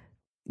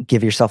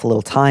give yourself a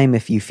little time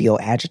if you feel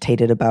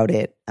agitated about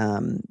it.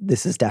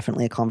 This is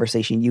definitely a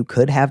conversation you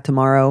could have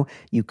tomorrow,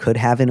 you could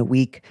have in a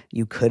week,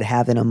 you could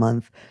have in a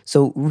month.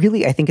 So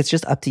really, I think it's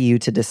just up to you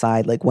to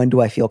decide, like, when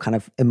do I feel kind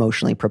of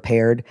emotionally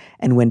prepared?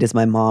 And when does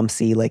my mom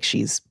see like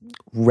she's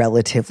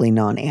relatively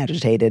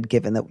non-agitated,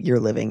 given that you're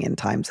living in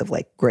times of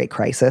like great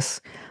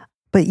crisis?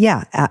 But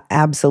yeah,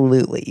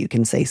 absolutely. You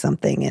can say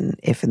something. And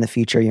if in the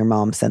future your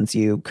mom sends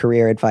you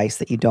career advice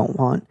that you don't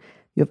want,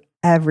 you have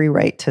every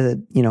right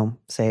to,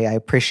 say, I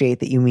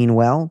appreciate that you mean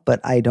well, but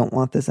I don't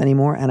want this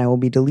anymore. And I will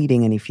be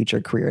deleting any future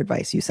career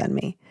advice you send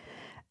me.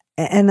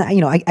 And,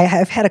 I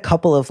have had a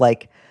couple of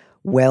like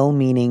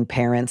well-meaning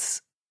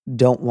parents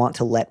don't want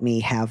to let me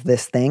have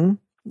this thing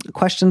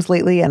questions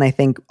lately. And I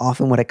think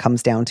often what it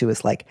comes down to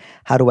is like,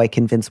 how do I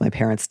convince my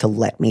parents to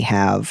let me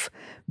have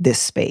this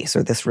space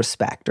or this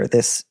respect or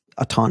this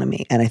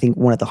autonomy? And I think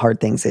one of the hard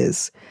things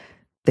is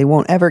they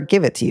won't ever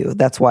give it to you.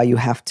 That's why you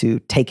have to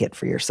take it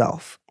for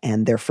yourself.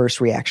 And their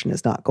first reaction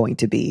is not going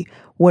to be,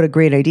 what a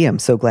great idea, I'm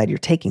so glad you're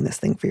taking this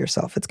thing for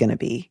yourself. It's going to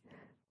be,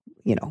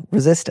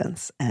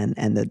 resistance. And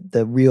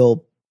the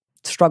real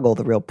struggle,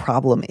 the real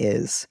problem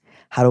is,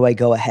 how do I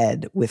go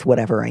ahead with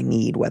whatever I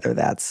need, whether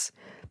that's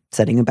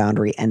setting a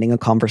boundary, ending a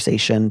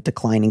conversation,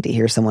 declining to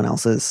hear someone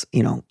else's,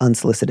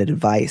 unsolicited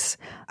advice.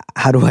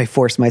 How do I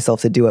force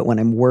myself to do it when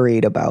I'm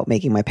worried about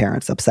making my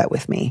parents upset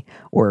with me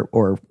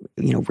or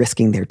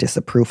risking their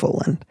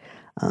disapproval? And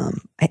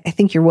I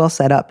think you're well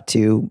set up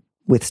to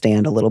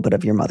withstand a little bit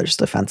of your mother's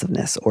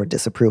defensiveness or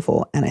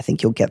disapproval. And I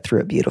think you'll get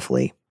through it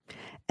beautifully.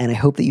 And I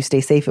hope that you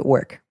stay safe at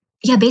work.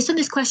 Yeah, based on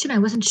this question, I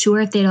wasn't sure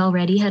if they'd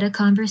already had a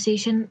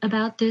conversation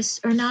about this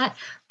or not,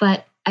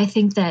 but I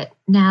think that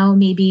now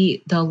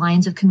maybe the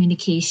lines of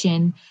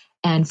communication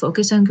and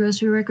focus on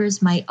grocery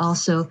workers might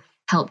also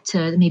help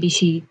to, maybe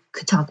she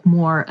could talk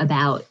more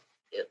about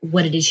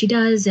what it is she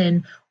does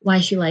and why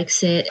she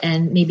likes it.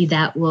 And maybe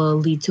that will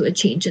lead to a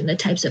change in the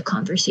types of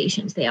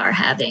conversations they are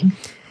having.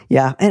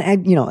 Yeah.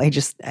 And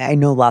I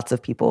know lots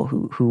of people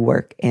who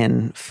work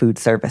in food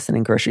service and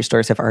in grocery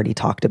stores have already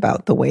talked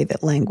about the way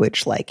that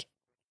language, like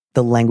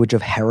the language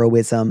of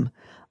heroism,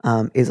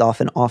 is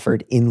often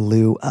offered in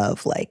lieu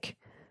of like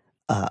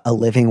a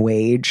living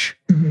wage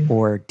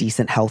or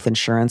decent health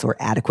insurance or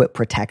adequate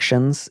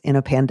protections in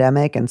a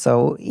pandemic. And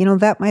so,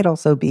 that might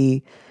also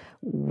be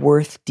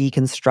worth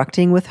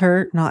deconstructing with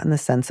her, not in the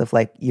sense of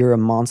like, you're a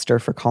monster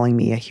for calling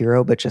me a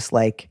hero, but just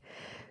like,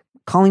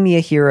 calling me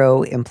a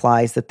hero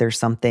implies that there's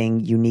something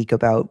unique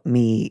about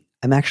me.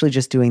 I'm actually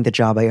just doing the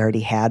job I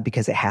already had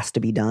because it has to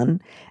be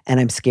done,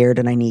 and I'm scared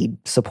and I need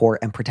support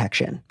and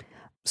protection.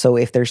 So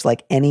if there's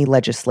like any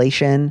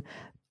legislation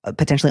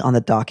potentially on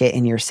the docket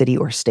in your city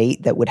or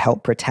state that would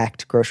help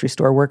protect grocery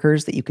store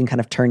workers that you can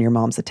kind of turn your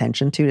mom's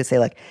attention to say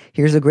like,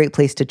 here's a great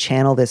place to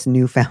channel this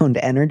newfound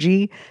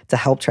energy to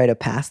help try to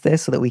pass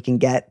this so that we can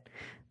get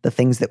the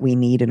things that we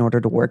need in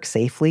order to work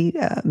safely,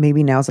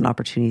 maybe now's an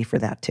opportunity for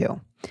that too.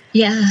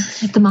 Yeah,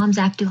 if the mom's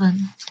active on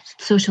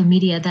social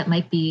media, that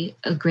might be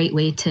a great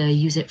way to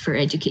use it for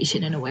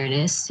education and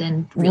awareness.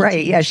 And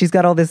right, yeah, she's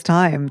got all this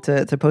time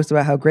to post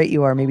about how great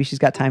you are. Maybe she's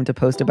got time to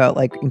post about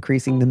like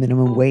increasing the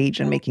minimum wage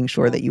and making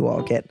sure that you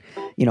all get,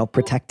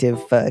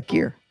 protective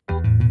gear.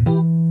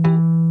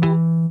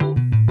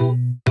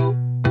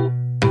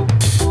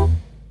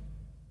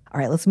 All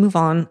right, let's move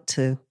on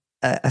to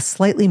a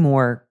slightly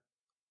more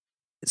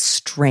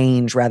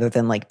strange rather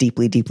than like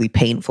deeply, deeply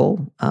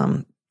painful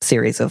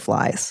series of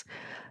lies.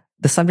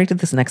 The subject of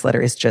this next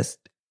letter is just,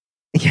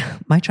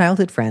 my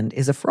childhood friend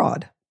is a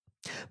fraud.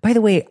 By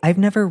the way, I've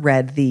never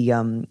read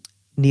the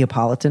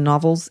Neapolitan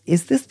novels.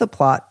 Is this the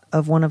plot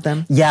of one of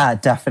them? Yeah,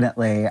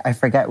 definitely. I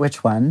forget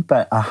which one,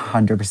 but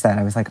 100%.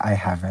 I was like, I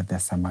have read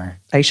this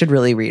somewhere. I should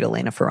really read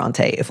Elena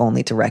Ferrante, if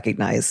only to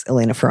recognize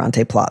Elena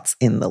Ferrante plots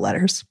in the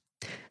letters.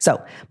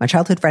 So, my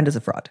childhood friend is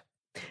a fraud.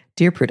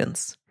 Dear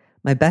Prudence,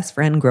 my best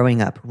friend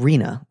growing up,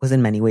 Rena, was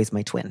in many ways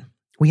my twin.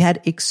 We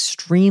had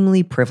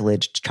extremely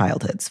privileged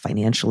childhoods,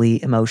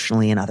 financially,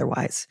 emotionally, and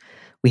otherwise.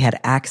 We had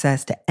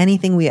access to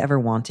anything we ever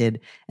wanted,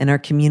 and our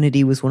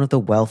community was one of the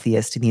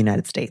wealthiest in the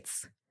United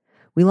States.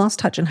 We lost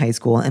touch in high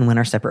school and went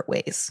our separate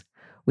ways.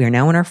 We are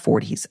now in our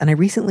 40s, and I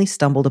recently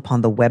stumbled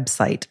upon the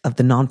website of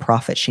the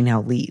nonprofit she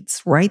now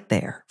leads. Right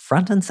there,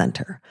 front and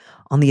center,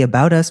 on the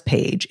About Us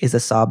page is a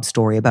sob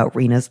story about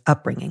Rena's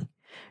upbringing.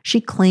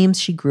 She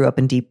claims she grew up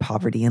in deep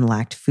poverty and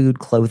lacked food,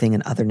 clothing,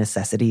 and other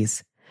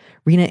necessities.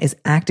 Rena is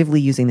actively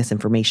using this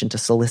information to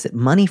solicit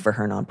money for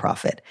her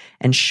nonprofit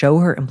and show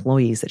her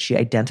employees that she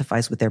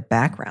identifies with their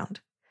background.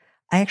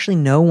 I actually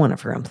know one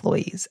of her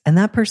employees, and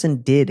that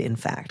person did, in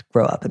fact,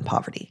 grow up in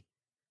poverty.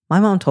 My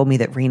mom told me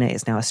that Rena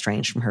is now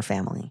estranged from her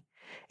family.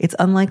 It's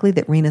unlikely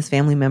that Rena's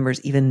family members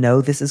even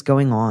know this is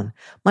going on,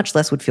 much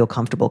less would feel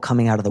comfortable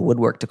coming out of the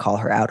woodwork to call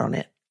her out on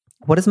it.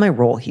 What is my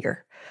role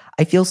here?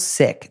 I feel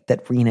sick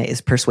that Rena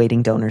is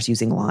persuading donors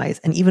using lies,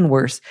 and even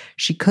worse,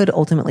 she could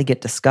ultimately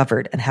get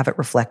discovered and have it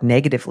reflect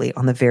negatively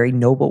on the very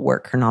noble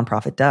work her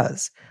nonprofit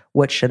does.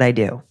 What should I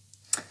do?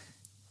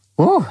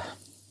 Ooh,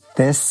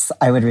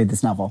 I would read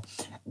this novel.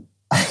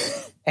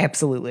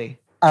 Absolutely.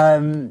 I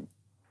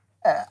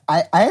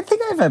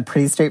think I have a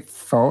pretty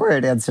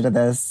straightforward answer to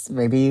this.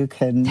 Maybe you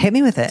can hit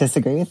me with it.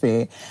 Disagree with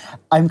me.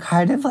 I'm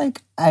kind of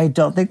like, I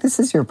don't think this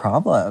is your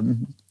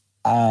problem.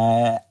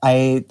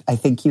 I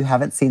think you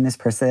haven't seen this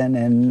person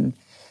in,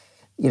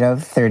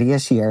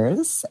 30-ish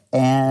years.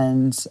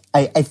 And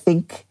I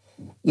think,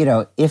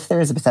 if there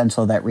is a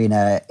potential that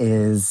Rena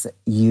is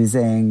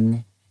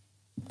using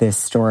this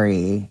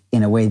story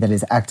in a way that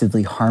is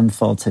actively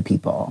harmful to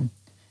people,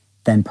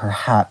 then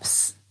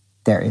perhaps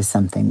there is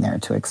something there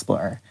to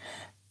explore.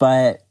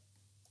 But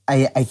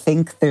I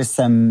think there's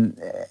some...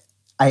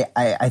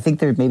 I think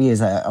there maybe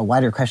is a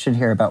wider question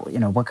here about,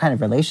 what kind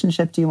of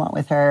relationship do you want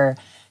with her?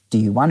 Do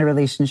you want a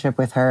relationship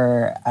with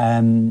her?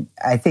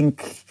 I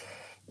think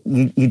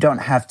you don't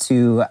have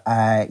to,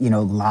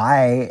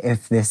 lie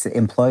if this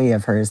employee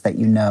of hers that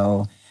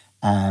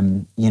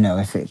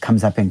if it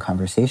comes up in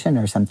conversation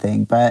or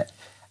something. But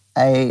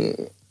I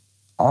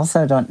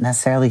also don't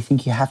necessarily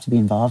think you have to be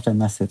involved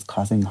unless it's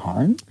causing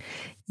harm.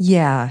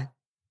 Yeah.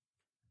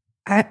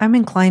 I'm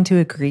inclined to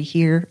agree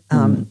here.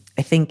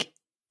 I think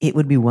it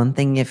would be one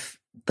thing if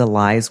the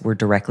lies were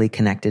directly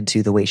connected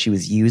to the way she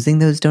was using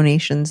those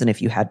donations, and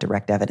if you had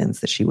direct evidence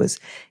that she was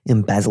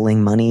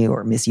embezzling money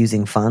or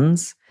misusing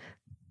funds,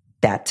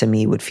 that to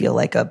me would feel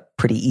like a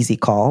pretty easy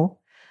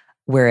call.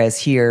 Whereas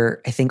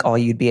here, I think all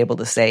you'd be able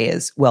to say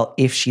is, well,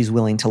 if she's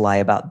willing to lie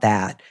about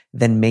that,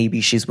 then maybe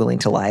she's willing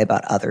to lie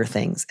about other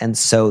things, and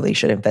so they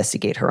should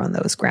investigate her on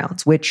those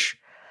grounds, which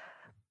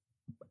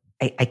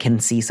I can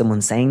see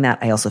someone saying that.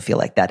 I also feel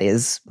like that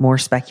is more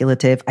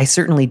speculative. I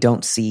certainly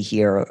don't see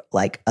here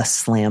like a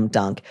slam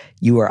dunk.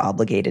 You are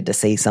obligated to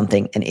say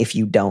something, and if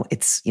you don't,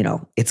 it's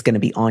going to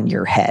be on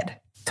your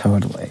head.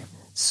 Totally.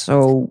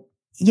 So,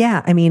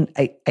 yeah, I mean,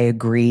 I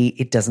agree.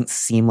 It doesn't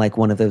seem like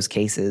one of those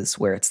cases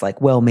where it's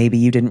like, well, maybe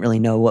you didn't really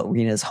know what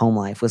Rena's home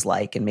life was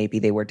like, and maybe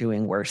they were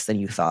doing worse than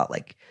you thought.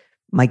 Like,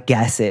 my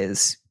guess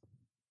is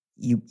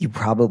you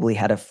probably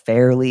had a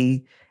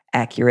fairly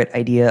accurate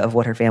idea of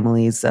what her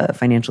family's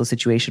financial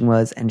situation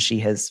was, and she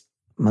has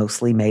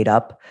mostly made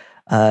up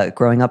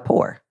growing up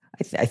poor.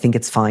 I think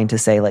it's fine to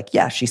say, like,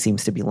 yeah, she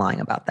seems to be lying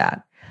about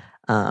that.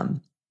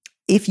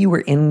 If you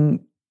were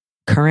in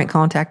current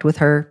contact with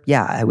her,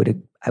 yeah,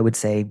 I would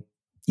say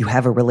you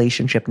have a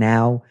relationship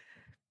now,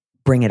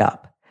 bring it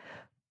up.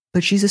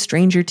 But she's a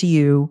stranger to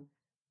you.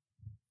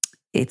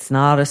 It's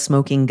not a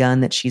smoking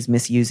gun that she's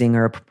misusing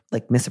or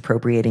like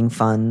misappropriating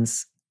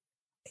funds.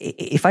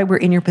 If I were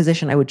in your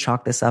position, I would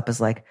chalk this up as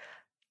like,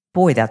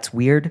 boy, that's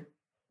weird.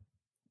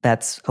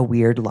 That's a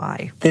weird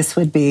lie. This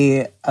would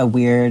be a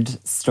weird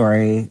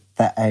story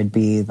that I'd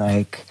be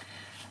like,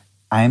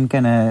 I'm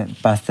going to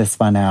bust this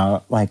one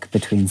out like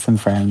between some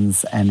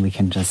friends and we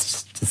can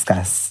just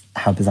discuss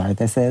how bizarre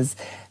this is.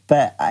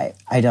 But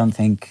I don't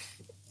think,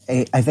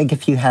 I think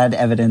if you had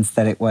evidence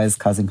that it was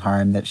causing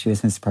harm, that she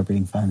was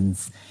misappropriating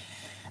funds,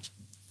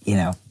 you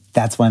know,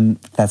 that's one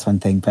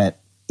thing. But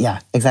yeah,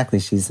 exactly.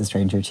 She's a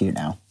stranger to you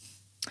now.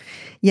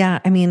 Yeah.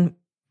 I mean,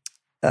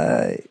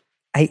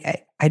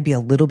 I'd be a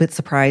little bit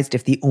surprised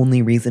if the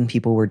only reason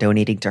people were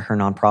donating to her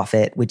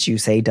nonprofit, which you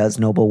say does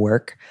noble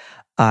work,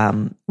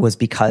 was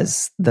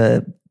because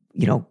the,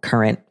 you know,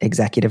 current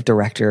executive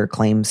director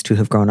claims to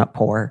have grown up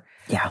poor.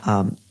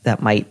 Yeah.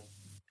 That might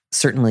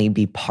certainly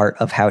be part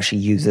of how she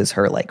uses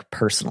her like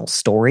personal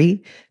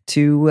story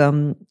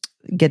to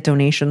get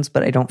donations,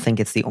 but I don't think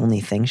it's the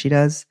only thing she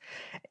does.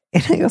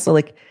 And I also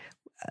like,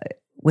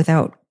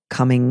 without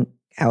coming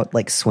out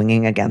like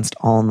swinging against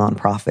all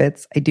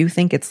nonprofits, I do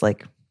think it's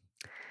like,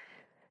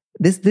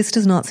 this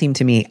does not seem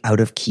to me out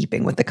of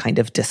keeping with the kind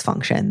of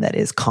dysfunction that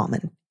is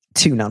common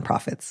to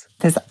nonprofits.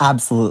 This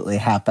absolutely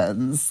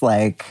happens.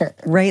 Like,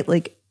 right?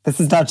 Like, this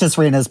is not just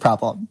Rena's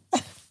problem.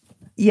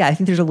 Yeah, I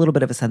think there's a little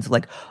bit of a sense of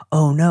like,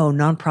 oh no,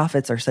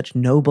 nonprofits are such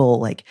noble,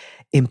 like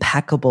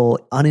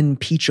impeccable,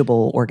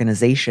 unimpeachable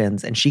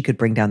organizations, and she could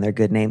bring down their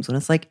good names. When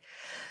it's like,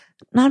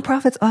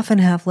 nonprofits often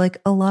have like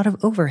a lot of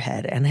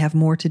overhead and have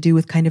more to do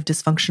with kind of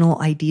dysfunctional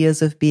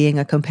ideas of being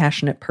a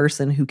compassionate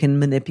person who can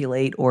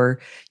manipulate or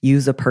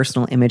use a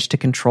personal image to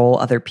control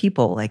other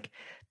people. Like,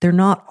 they're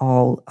not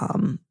all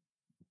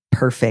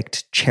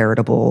perfect,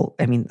 charitable.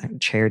 I mean,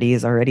 charity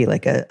is already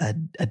like a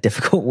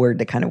difficult word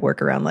to kind of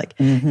work around. Like,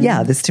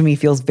 yeah, this to me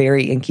feels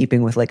very in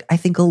keeping with like, I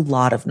think a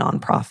lot of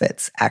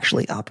nonprofits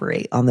actually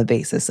operate on the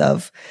basis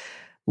of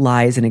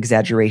lies and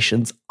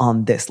exaggerations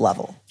on this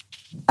level.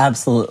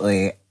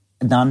 Absolutely.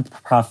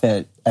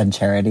 Nonprofit and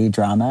charity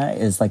drama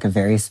is like a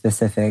very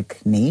specific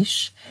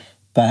niche.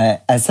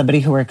 But as somebody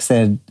who works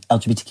in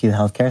LGBTQ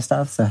healthcare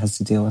stuff, so has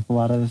to deal with a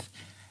lot of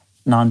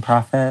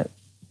nonprofit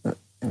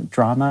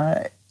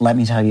drama, let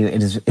me tell you,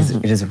 it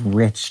is a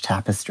rich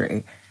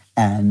tapestry.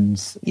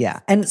 And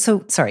yeah. And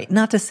so, sorry,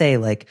 not to say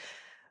like,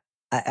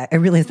 I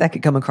realize that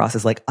could come across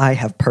as like, I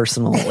have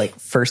personal, like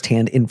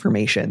firsthand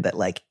information that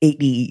like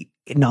 80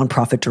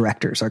 nonprofit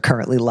directors are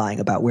currently lying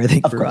about where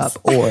they grew up,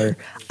 or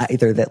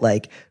either that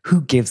like,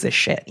 who gives a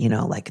shit, you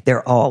know, like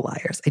they're all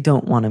liars. I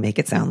don't want to make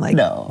it sound like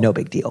no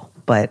big deal,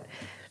 but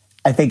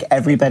I think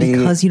everybody,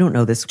 because you don't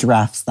know this,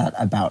 drafts that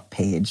about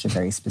page a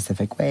very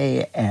specific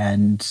way.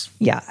 And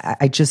yeah,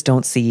 I just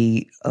don't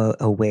see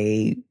a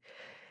way.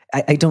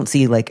 I don't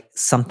see like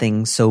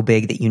something so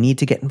big that you need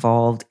to get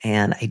involved.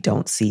 And I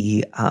don't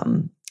see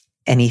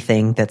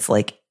anything that's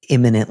like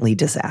imminently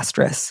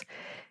disastrous.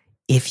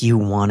 If you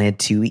wanted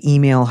to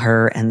email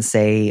her and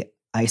say,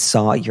 I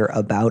saw your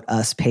About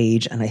Us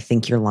page and I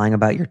think you're lying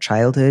about your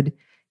childhood,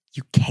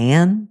 you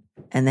can.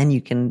 And then you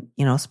can,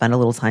 you know, spend a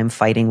little time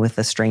fighting with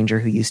a stranger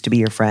who used to be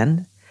your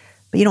friend.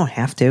 But you don't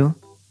have to.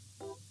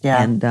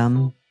 Yeah.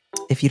 And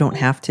if you don't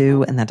have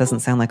to, and that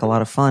doesn't sound like a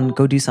lot of fun,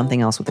 go do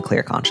something else with a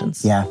clear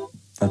conscience. Yeah,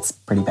 that's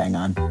pretty bang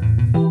on.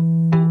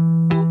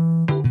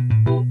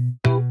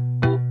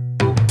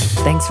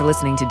 Thanks for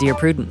listening to Dear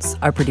Prudence.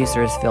 Our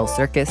producer is Phil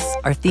Circus.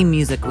 Our theme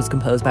music was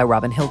composed by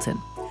Robin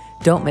Hilton.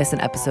 Don't miss an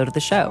episode of the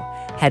show.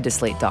 Head to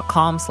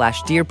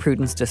slate.com/Dear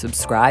Prudence to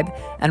subscribe.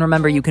 And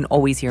remember, you can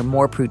always hear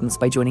more Prudence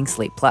by joining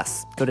Slate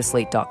Plus. Go to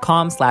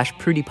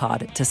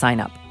slate.com/PrudyPod to sign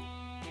up.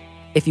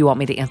 If you want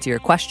me to answer your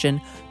question,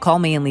 call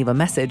me and leave a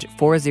message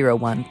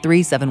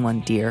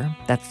 401-371-DEAR.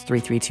 That's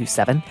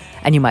 3327.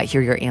 And you might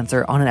hear your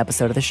answer on an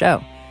episode of the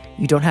show.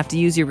 You don't have to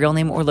use your real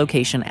name or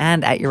location,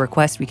 and at your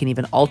request, we can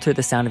even alter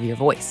the sound of your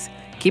voice.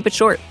 Keep it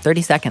short,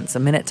 30 seconds, a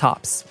minute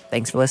tops.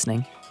 Thanks for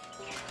listening.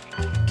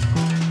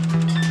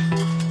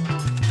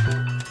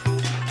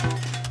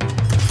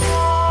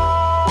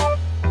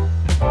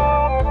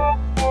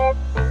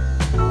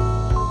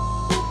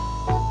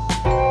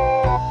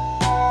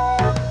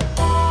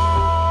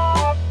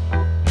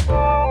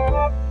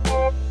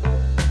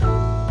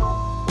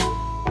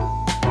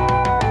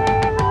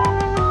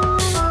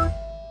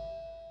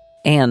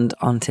 And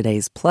on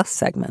today's Plus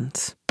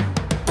segment,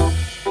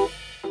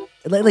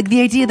 Like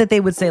the idea that they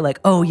would say like,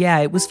 oh yeah,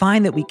 it was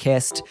fine that we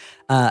kissed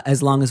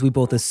as long as we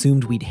both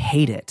assumed we'd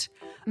hate it.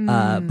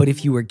 But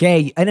if you were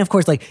gay, and of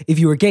course, like if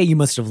you were gay, you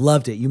must have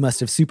loved it. You must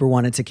have super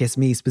wanted to kiss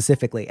me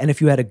specifically. And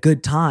if you had a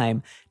good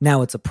time,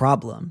 now it's a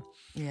problem.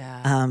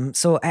 Yeah.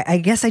 So I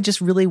guess I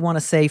just really want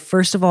to say,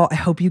 first of all, I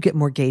hope you get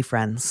more gay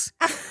friends.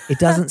 It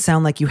doesn't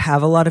sound like you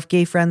have a lot of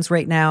gay friends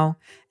right now.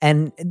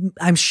 And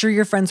I'm sure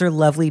your friends are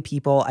lovely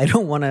people. I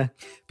don't want to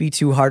be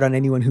too hard on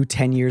anyone who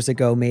 10 years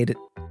ago made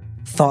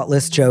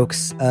thoughtless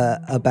jokes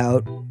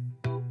about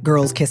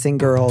girls kissing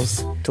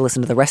girls. To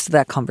listen to the rest of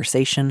that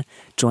conversation,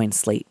 join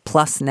Slate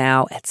Plus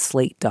now at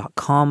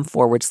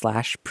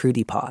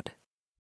slate.com/PrudyPod.